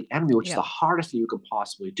enemy, which is the hardest thing you can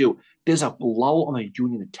possibly do. There's a lull on the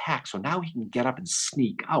Union attack, so now he can get up and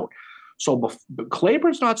sneak out. So but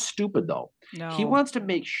Cleburne's not stupid, though. No. He wants to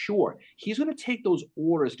make sure he's going to take those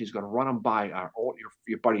orders and he's going to run them by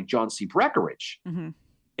your buddy John C. Breckinridge,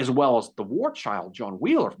 as well as the war child John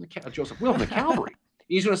Wheeler from Joseph Wheeler from the cavalry.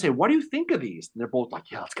 He's going to say, "What do you think of these?" And they're both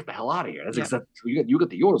like, "Yeah, let's get the hell out of here. You get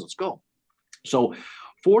the orders. Let's go." So,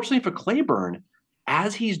 fortunately for Cleburne,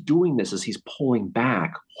 as he's doing this, as he's pulling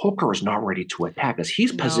back, Hooker is not ready to attack as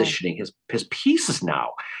he's positioning his pieces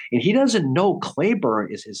now. And he doesn't know Cleburne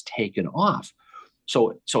is taken off.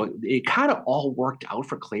 So it kind of all worked out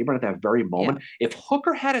for Cleburne at that very moment. Yeah. If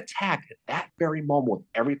Hooker had attacked at that very moment with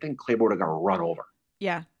everything, Cleburne would have got run over.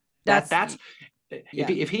 Yeah. That's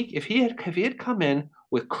if he had come in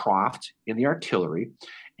with Croft in the artillery,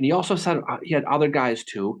 and he also said he had other guys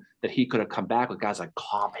too that he could have come back with, guys like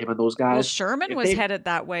Cobb, him and those guys. Well, Sherman was headed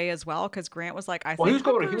that way as well because Grant was like, he was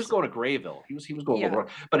going to Grayville. He was going over.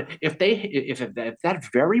 But if that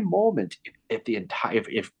very moment,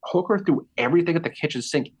 if Hooker threw everything at the kitchen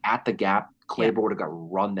sink at the Gap, Cleburne would have got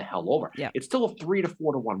run the hell over. Yeah. It's still a 3 to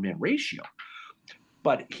 4 to 1 man ratio.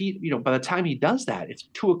 But by the time he does that, it's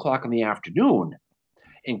 2:00 in the afternoon,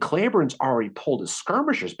 and Cleburne's already pulled his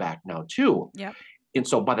skirmishers back now too. Yep. And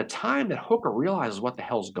so by the time that Hooker realizes what the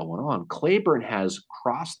hell's going on, Cleburne has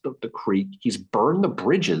crossed the creek. He's burned the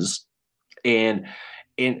bridges, and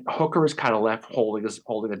Hooker is kind of left holding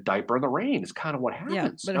a diaper in the rain. It's kind of what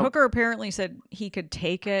happens. Yeah, but Hooker apparently said he could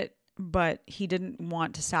take it, but he didn't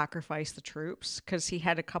want to sacrifice the troops because he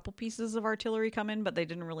had a couple pieces of artillery come in, but they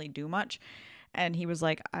didn't really do much. And he was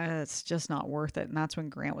like, it's just not worth it. And that's when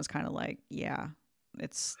Grant was kind of like, yeah,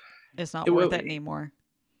 it's not worth it anymore.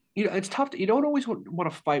 It's tough. You don't always want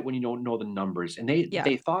to fight when you don't know the numbers. And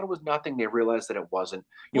they thought it was nothing. They realized that it wasn't.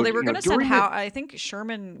 They were going to send I think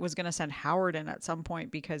Sherman was going to send Howard in at some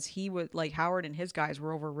point because he would Howard and his guys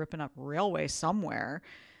were over ripping up railway somewhere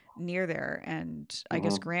near there. And I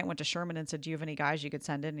guess Grant went to Sherman and said, "Do you have any guys you could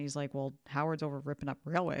send in?" And he's like, "Well, Howard's over ripping up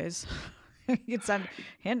railways." You could send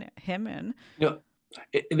him in.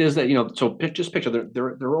 There's that, so just picture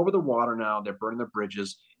they're over the water now. They're burning the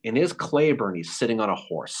bridges, and there's Cleburne. He's sitting on a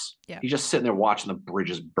horse. Yeah. He's just sitting there watching the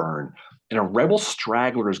bridges burn, and a rebel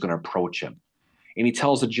straggler is going to approach him, and he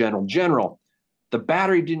tells the general, the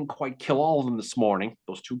battery didn't quite kill all of them this morning,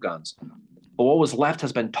 those 2 guns, but what was left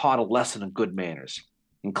has been taught a lesson in good manners.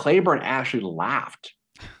 And Cleburne actually laughed,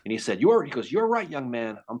 and he said, "You're right, young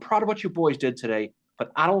man. I'm proud of what you boys did today,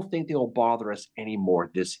 but I don't think they will bother us anymore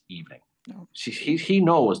this evening." No. He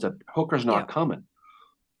knows that Hooker's not coming.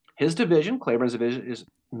 His division, Cleburne's division, is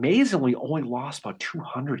amazingly only lost about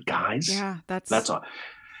 200 guys. Yeah, that's all.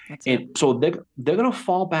 So they're going to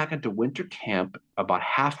fall back into winter camp about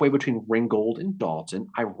halfway between Ringgold and Dalton,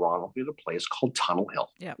 ironically, at a place called Tunnel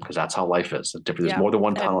Hill. Yeah, because that's how life is. There's more than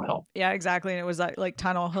one Tunnel Hill. Yeah, exactly. And it was like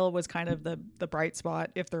Tunnel Hill was kind of the bright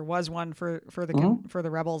spot, if there was one, for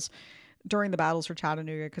the rebels during the battles for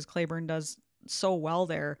Chattanooga, because Cleburne does so well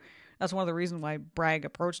there. That's one of the reasons why Bragg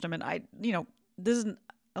approached him. And I don't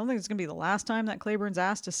think it's going to be the last time that Cleburne's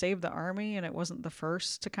asked to save the army, and it wasn't the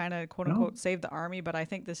first to kind of quote unquote save the army, but I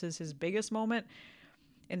think this is his biggest moment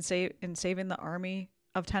in saving the army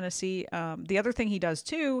of Tennessee. The other thing he does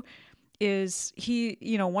too is he,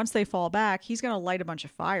 once they fall back, he's going to light a bunch of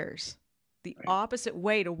fires the opposite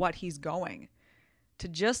way to what he's going, to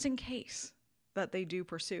just in case that they do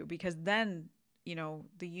pursue, because then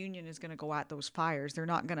the Union is going to go at those fires. They're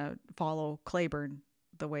not going to follow Cleburne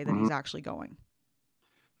the way that he's actually going.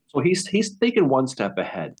 So he's thinking one step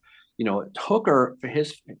ahead. Hooker, for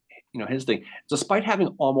his thing, despite having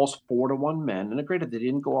almost 4-1 men, and granted they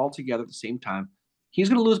didn't go all together at the same time, he's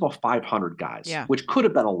going to lose about 500 guys, Yeah. which could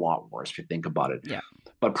have been a lot worse if you think about it. Yeah.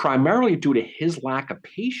 But primarily due to his lack of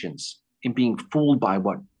patience in being fooled by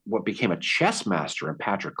what became a chess master in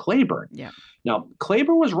Patrick Cleburne. Yeah. Now,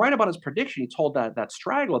 Cleburne was right about his prediction. He told that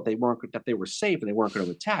straggler that they were safe and they weren't going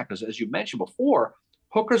to attack. Because as you mentioned before,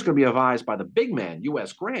 Hooker's going to be advised by the big man,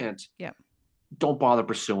 U.S. Grant. Yeah. Don't bother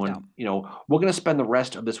pursuing. No. We're going to spend the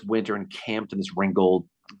rest of this winter encamped in this Ringgold.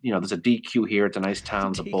 There's a DQ here. It's a nice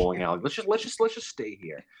town. It's a bowling alley. Let's just stay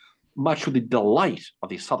here. Much to the delight of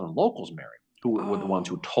the Southern locals, Mary, who were the ones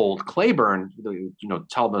who told Cleburne,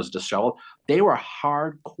 tell them to show. They were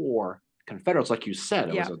hardcore Confederates, like you said.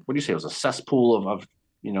 It was what do you say? It was a cesspool of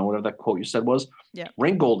whatever that quote you said was. Yeah.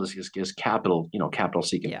 Ringgold is capital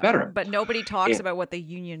C Confederate. Yeah. But nobody talks about what the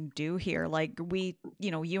Union do here. Like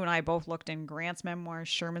you and I both looked in Grant's memoirs,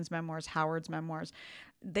 Sherman's memoirs, Howard's memoirs.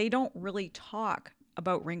 They don't really talk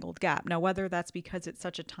about Ringgold Gap. Now, whether that's because it's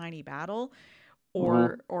such a tiny battle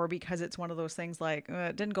or because it's one of those things like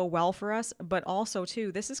it didn't go well for us, but also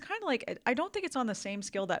too, this is kind of like, I don't think it's on the same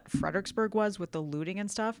scale that Fredericksburg was with the looting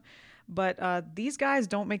and stuff, but these guys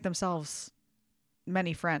don't make themselves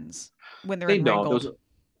many friends when they're in Ringgold. There was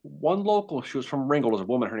one local, she was from Ringgold, was a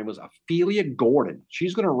woman, her name was Ophelia Gordon.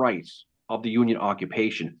 She's going to write of the Union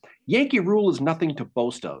occupation. Yankee rule is nothing to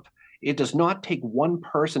boast of. It does not take one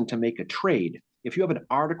person to make a trade. If you have an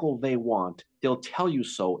article they want, they'll tell you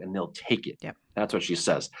so and they'll take it. Yep. That's what she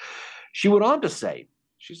says. She went on to say,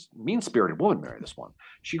 she's a mean-spirited woman, Mary, this one.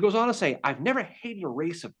 She goes on to say, I've never hated a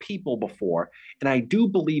race of people before, and I do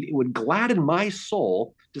believe it would gladden my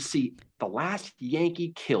soul to see the last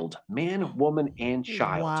Yankee killed, man, woman, and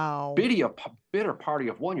child. Wow. Bitter party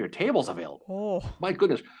of one, your table's available. Oh. My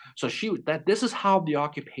goodness. So this is how the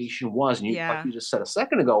occupation was. And like you just said a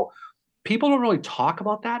second ago, people don't really talk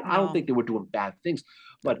about that. No. I don't think they were doing bad things.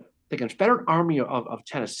 But the Confederate Army of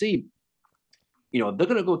Tennessee, they're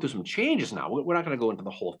going to go through some changes now. We're not going to go into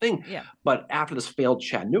the whole thing. Yeah. But after this failed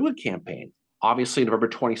Chattanooga campaign, obviously November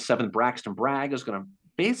 27th, Braxton Bragg is going to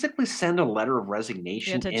basically send a letter of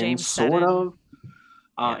resignation to in, James sort Seddon. of.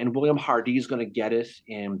 And William Hardee is going to get it,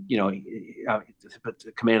 and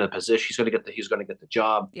command of the position. He's going to get the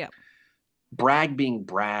job. Yeah. Bragg, being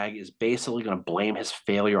Bragg, is basically going to blame his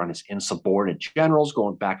failure on his insubordinate generals,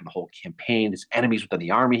 going back to the whole campaign, his enemies within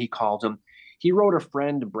the army, he called them. He wrote a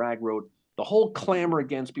friend, and Bragg wrote, the whole clamor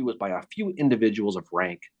against me was by a few individuals of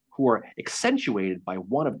rank who were accentuated by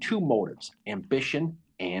one of two motives, ambition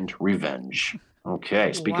and revenge.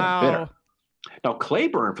 Okay, speaking of bitter. Now,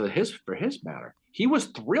 Cleburne, for his matter, he was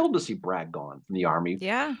thrilled to see Bragg gone from the army.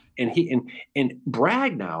 Yeah. And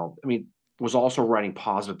Bragg now, was also writing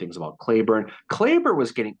positive things about Cleburne. Cleburne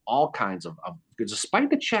was getting all kinds of despite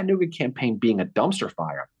the Chattanooga campaign being a dumpster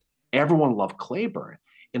fire, everyone loved Cleburne,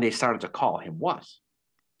 and they started to call him what?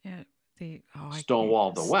 Yeah. Stonewall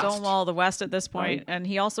of the West. Stonewall of the West at this point. Right? And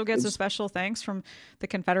he also gets a special thanks from the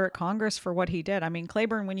Confederate Congress for what he did.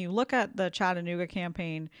 Cleburne, when you look at the Chattanooga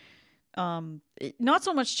campaign, not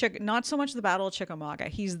so much the Battle of Chickamauga.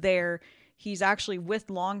 He's there. He's actually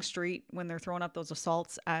with Longstreet when they're throwing up those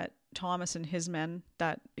assaults at Thomas and his men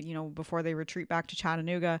that, before they retreat back to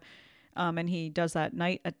Chattanooga. And he does that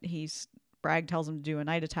night. Bragg tells him to do a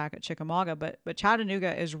night attack at Chickamauga, but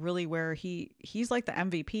Chattanooga is really where he's like the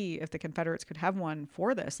MVP, if the Confederates could have one,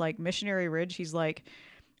 for this. Like Missionary Ridge, he's like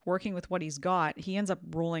working with what he's got. He ends up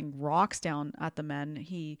rolling rocks down at the men.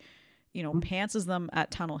 He, pantses them at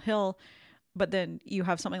Tunnel Hill. But then you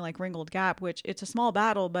have something like Ringgold Gap, which it's a small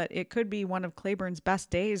battle, but it could be one of Cleburne's best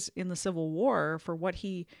days in the Civil War for what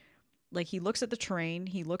he looks at the terrain,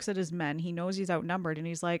 he looks at his men, he knows he's outnumbered, and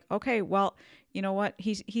he's like, okay, well, you know what?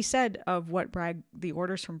 He said of what the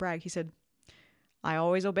orders from Bragg, he said, I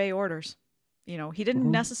always obey orders. He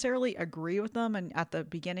didn't necessarily agree with them, and at the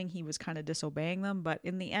beginning he was kind of disobeying them, but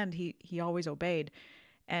in the end he always obeyed.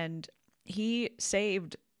 And he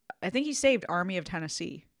saved Army of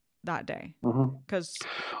Tennessee that day. Because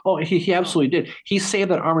he absolutely did. He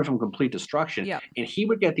saved that army from complete destruction. Yeah. And he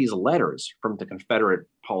would get these letters from the Confederate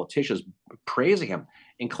politicians praising him.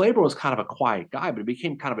 And Cleburne was kind of a quiet guy, but it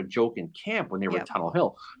became kind of a joke in camp when they were at Tunnel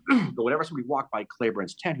Hill. But whenever somebody walked by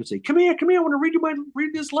Cleburne's tent, he'd say, come here, I want to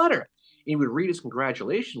read this letter. And he would read his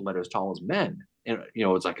congratulation letters to all his men. And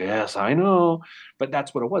it's like, yes, I know. But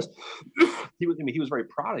that's what it was. He was very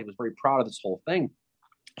proud. He was very proud of this whole thing.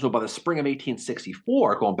 So by the spring of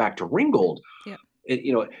 1864, going back to Ringgold,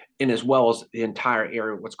 and as well as the entire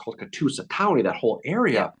area, what's called Catoosa County, that whole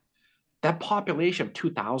area, that population of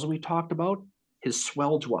 2,000 we talked about has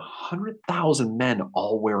swelled to 100,000 men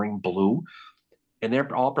all wearing blue. and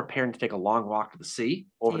they're all preparing to take a long walk to the sea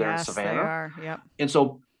over there in Yes, they Savannah. are. Yep. And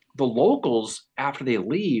so the locals, after they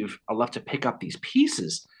leave, are left to pick up these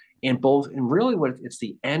pieces. And really what it's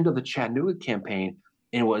the end of the Chattanooga campaign,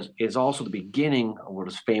 and is also the beginning of what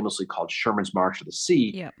is famously called Sherman's March to the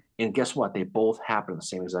Sea. Yep. And guess what? They both happen in the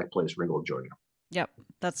same exact place, Ringgold, Georgia. Yep.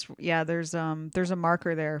 There's a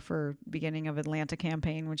marker there for beginning of Atlanta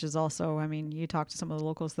campaign, which is also, I mean, you talk to some of the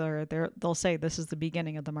locals there, they'll say this is the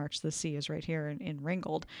beginning of the March to the Sea is right here in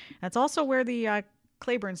Ringgold. That's also where the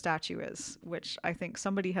Claiborne statue is, which I think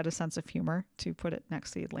somebody had a sense of humor to put it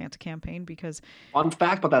next to the Atlanta campaign because Fun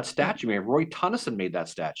fact about that statue, man, Roy Tunnison made that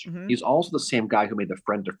statue. Mhm. He's also the same guy who made the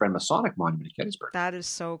friend to friend Masonic monument in Gettysburg. that is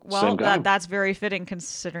so Same well guy. that's very fitting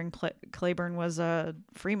considering Claiborne was a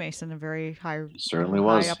Freemason, a very high He certainly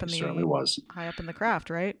was. high up in He the certainly was. high up in the craft,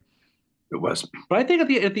 right? It was. But I think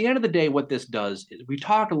at the end of the day, what this does is we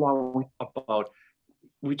talked a lot about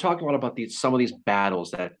some of these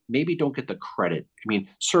battles that maybe don't get the credit. I mean,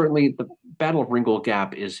 certainly the Battle of Ringgold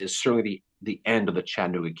Gap is certainly the end of the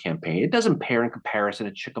Chattanooga campaign. It doesn't pair in comparison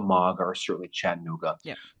to Chickamauga or certainly Chattanooga.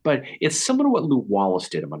 Yep. But it's similar to what Lew Wallace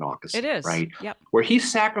did in Monocacy. It is. Right? Yep. Where he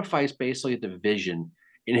sacrificed basically a division,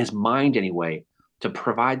 in his mind anyway, to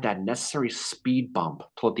provide that necessary speed bump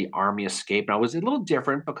to let the army escape. Now, it was a little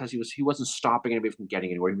different because he wasn't stopping anybody from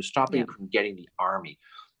getting anywhere. He was stopping from getting the army.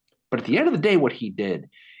 But at the end of the day, what he did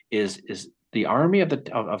is the army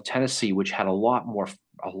of Tennessee, which had a lot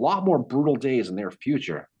more brutal days in their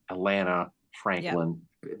future. Atlanta, Franklin,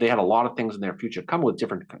 they had a lot of things in their future coming with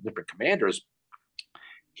different commanders.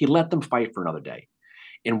 He let them fight for another day.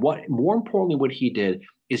 And what more importantly, what he did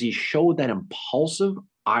is he showed that impulsive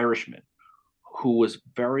Irishman who was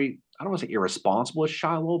very, I don't want to say irresponsible as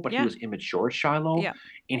Shiloh, but he was immature as Shiloh,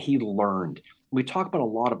 and he learned. We talk about a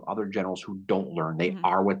lot of other generals who don't learn. They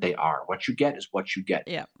are what they are. What you get is what you get.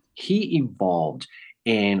 Yeah. He evolved,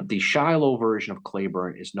 and the Shiloh version of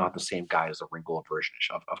Claiborne is not the same guy as the Ringgold version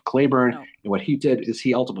of Claiborne. No. And what he did is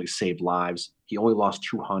he ultimately saved lives. He only lost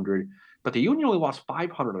 200, but the Union only lost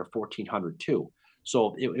 500 or 1,400 too.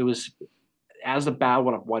 So it was, as the battle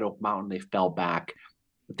went up White Oak Mountain, they fell back.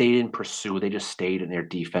 They didn't pursue. They just stayed in their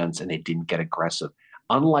defense, and they didn't get aggressive.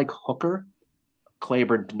 Unlike Hooker,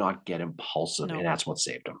 Claiborne did not get impulsive, and that's what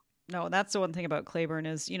saved him. No, that's the one thing about Claiborne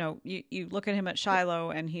is, you look at him at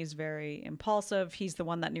Shiloh, and he's very impulsive. He's the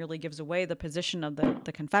one that nearly gives away the position of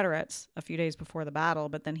the Confederates a few days before the battle,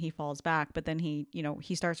 but then he falls back. But then he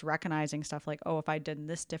starts recognizing stuff like, oh, if I'd done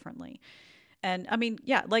this differently. And, I mean,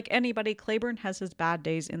 like anybody, Claiborne has his bad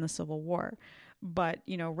days in the Civil War. But,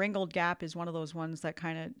 Ringgold Gap is one of those ones that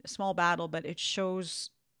kind of small battle, but it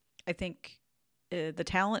shows, I think, the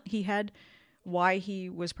talent he had, why he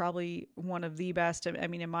was probably one of the best, I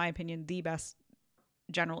mean, in my opinion, the best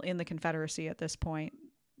general in the Confederacy at this point.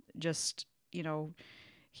 Just,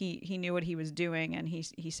 he knew what he was doing, and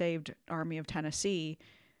he saved Army of Tennessee.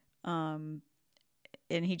 And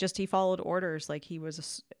he followed orders like he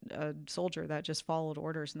was a soldier that just followed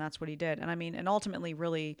orders, and that's what he did. And I mean, and ultimately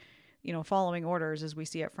really, following orders as we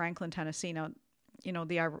see at Franklin, Tennessee. Now,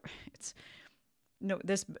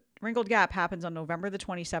 this Ringgold Gap happens on November the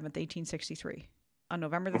 27th, 1863. On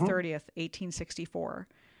November the 30th, 1864,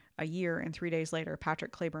 a year and 3 days later,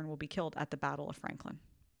 Patrick Claiborne will be killed at the Battle of Franklin.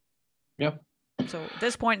 Yep. So at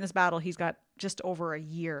this point in this battle, he's got just over a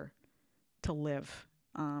year to live.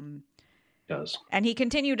 Does. And he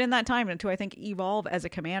continued in that time to, I think, evolve as a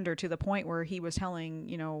commander to the point where he was telling,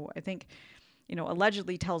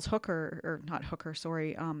 allegedly tells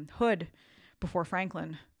Hood before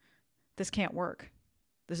Franklin, this can't work.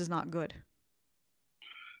 This is not good.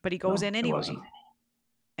 But he goes in anyway.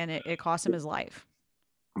 And it cost him his life.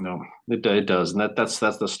 No, it does. And that's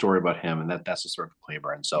the story about him. And that's the story of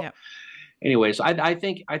Claiborne. So anyways, I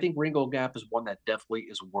think Ringgold Gap is one that definitely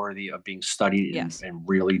is worthy of being studied in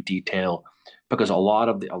really detail, because a lot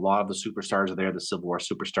of the superstars are there, the Civil War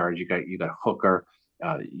superstars. You got Hooker,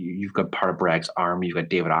 you've got part of Bragg's army, you've got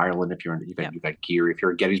David Ireland, you've got Geary. If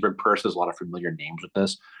you're a Gettysburg person, there's a lot of familiar names with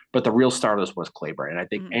this. But the real star of this was Claiborne. And I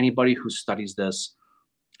think anybody who studies this,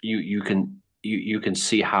 you can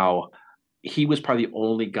see how he was probably the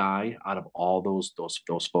only guy out of all those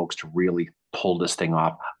folks to really pull this thing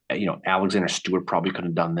off. Alexander Stewart probably could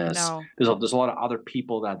have done this. No. There's a lot of other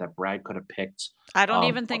people that Bragg could have picked. I don't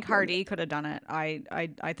even think Hardee could have done it. I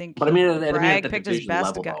think. But Bragg picked his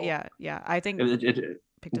best guy. Yeah. I think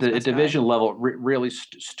the division level really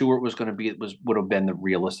Stewart would have been the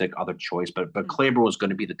realistic other choice, but Claiborne was going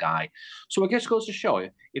to be the guy. So I guess it goes to show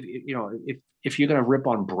if you're going to rip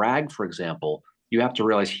on Bragg, for example, you have to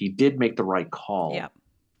realize he did make the right call. Yeah.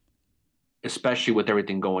 especially with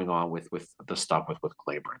everything going on with the stuff with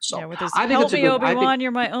Claiborne. So yeah, with his I think help it's a me, good. Obi-Wan,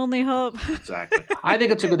 you're my only hope. Exactly. I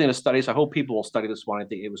think it's a good thing to study. So I hope people will study this one. I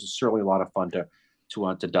think it was certainly a lot of fun to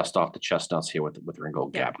dust off the chestnuts here with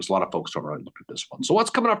Ringgold Gap, because a lot of folks don't really look at this one. So what's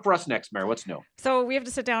coming up for us next, Mary? What's new? So we have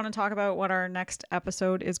to sit down and talk about what our next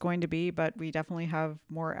episode is going to be, but we definitely have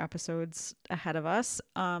more episodes ahead of us.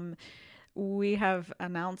 We have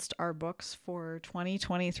announced our books for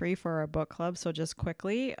 2023 for our book club. So just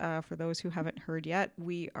quickly, for those who haven't heard yet,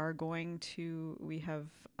 we have,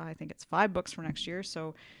 I think it's 5 books for next year.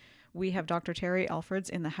 So we have Dr. Terry Alfred's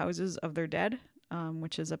In the Houses of Their Dead,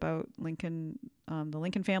 which is about Lincoln, the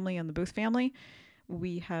Lincoln family and the Booth family.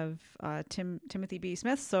 We have Timothy B.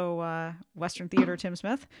 Smith, so Western Theater Tim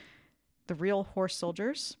Smith, The Real Horse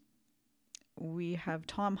Soldiers. We have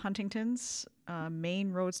Tom Huntington's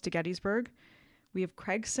Main Roads to Gettysburg. We have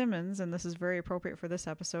Craig Simmons, and this is very appropriate for this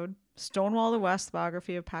episode, Stonewall the West, the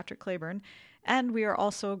biography of Patrick Claiborne. And we are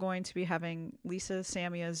also going to be having Lisa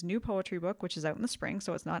Samia's new poetry book, which is out in the spring,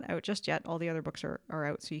 so it's not out just yet. All the other books are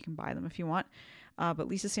out, so you can buy them if you want. But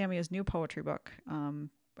Lisa Samia's new poetry book,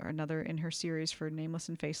 another in her series for Nameless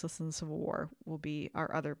and Faceless in the Civil War, will be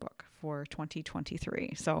our other book for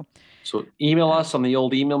 2023. So email us on the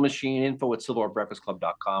old email machine,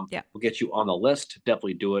 info@civilwarbreakfastclub.com. Yeah. We'll get you on the list.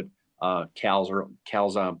 Definitely do it. Cal's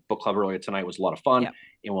book club earlier tonight was a lot of fun. Yep.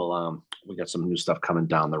 And we got some new stuff coming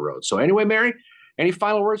down the road. So anyway, Mary, any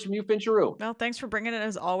final words from you, Fincheroo? Well, thanks for bringing it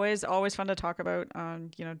as always. Always fun to talk about,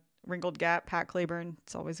 Ringgold Gap, Pat Claiborne.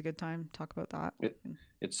 It's always a good time to talk about that.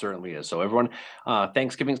 It certainly is. So everyone,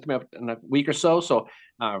 Thanksgiving's coming up in a week or so. So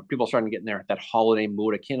people are starting to get in that holiday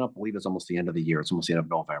mood. I cannot believe it's almost the end of the year. It's almost the end of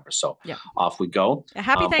November. So yeah, off we go.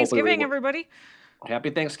 Happy Thanksgiving, everybody.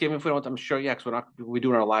 Happy Thanksgiving. If we don't, I'm sure, because we're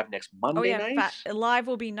doing our live next Monday night. Live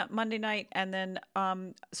will be Monday night. And then,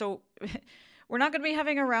 so we're not going to be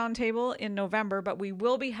having a round table in November, but we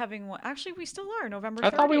will be having one. Actually, we still are November 30th. I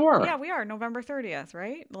thought we were. Yeah, we are November 30th,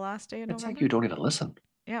 right? The last day of November. It's like you don't even listen.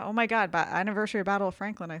 Yeah. Oh my God. But anniversary of Battle of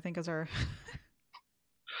Franklin, I think, is our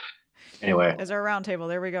anyway. Is our round table.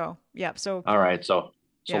 There we go. Yeah. So all right. So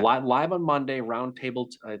live on Monday, round table.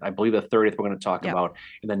 I believe the 30th we're going to talk about,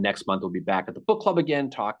 and then next month we'll be back at the book club again,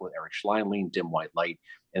 talk with Eric Schleinlein, Dim White Light,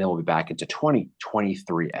 and then we'll be back into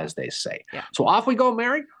 2023, as they say. Yeah. So off we go,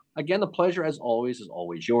 Mary. Again, the pleasure as always is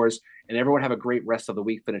always yours. And everyone have a great rest of the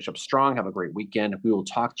week. Finish up strong. Have a great weekend. We will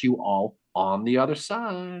talk to you all on the other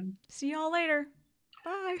side. See y'all later.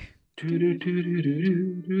 Bye.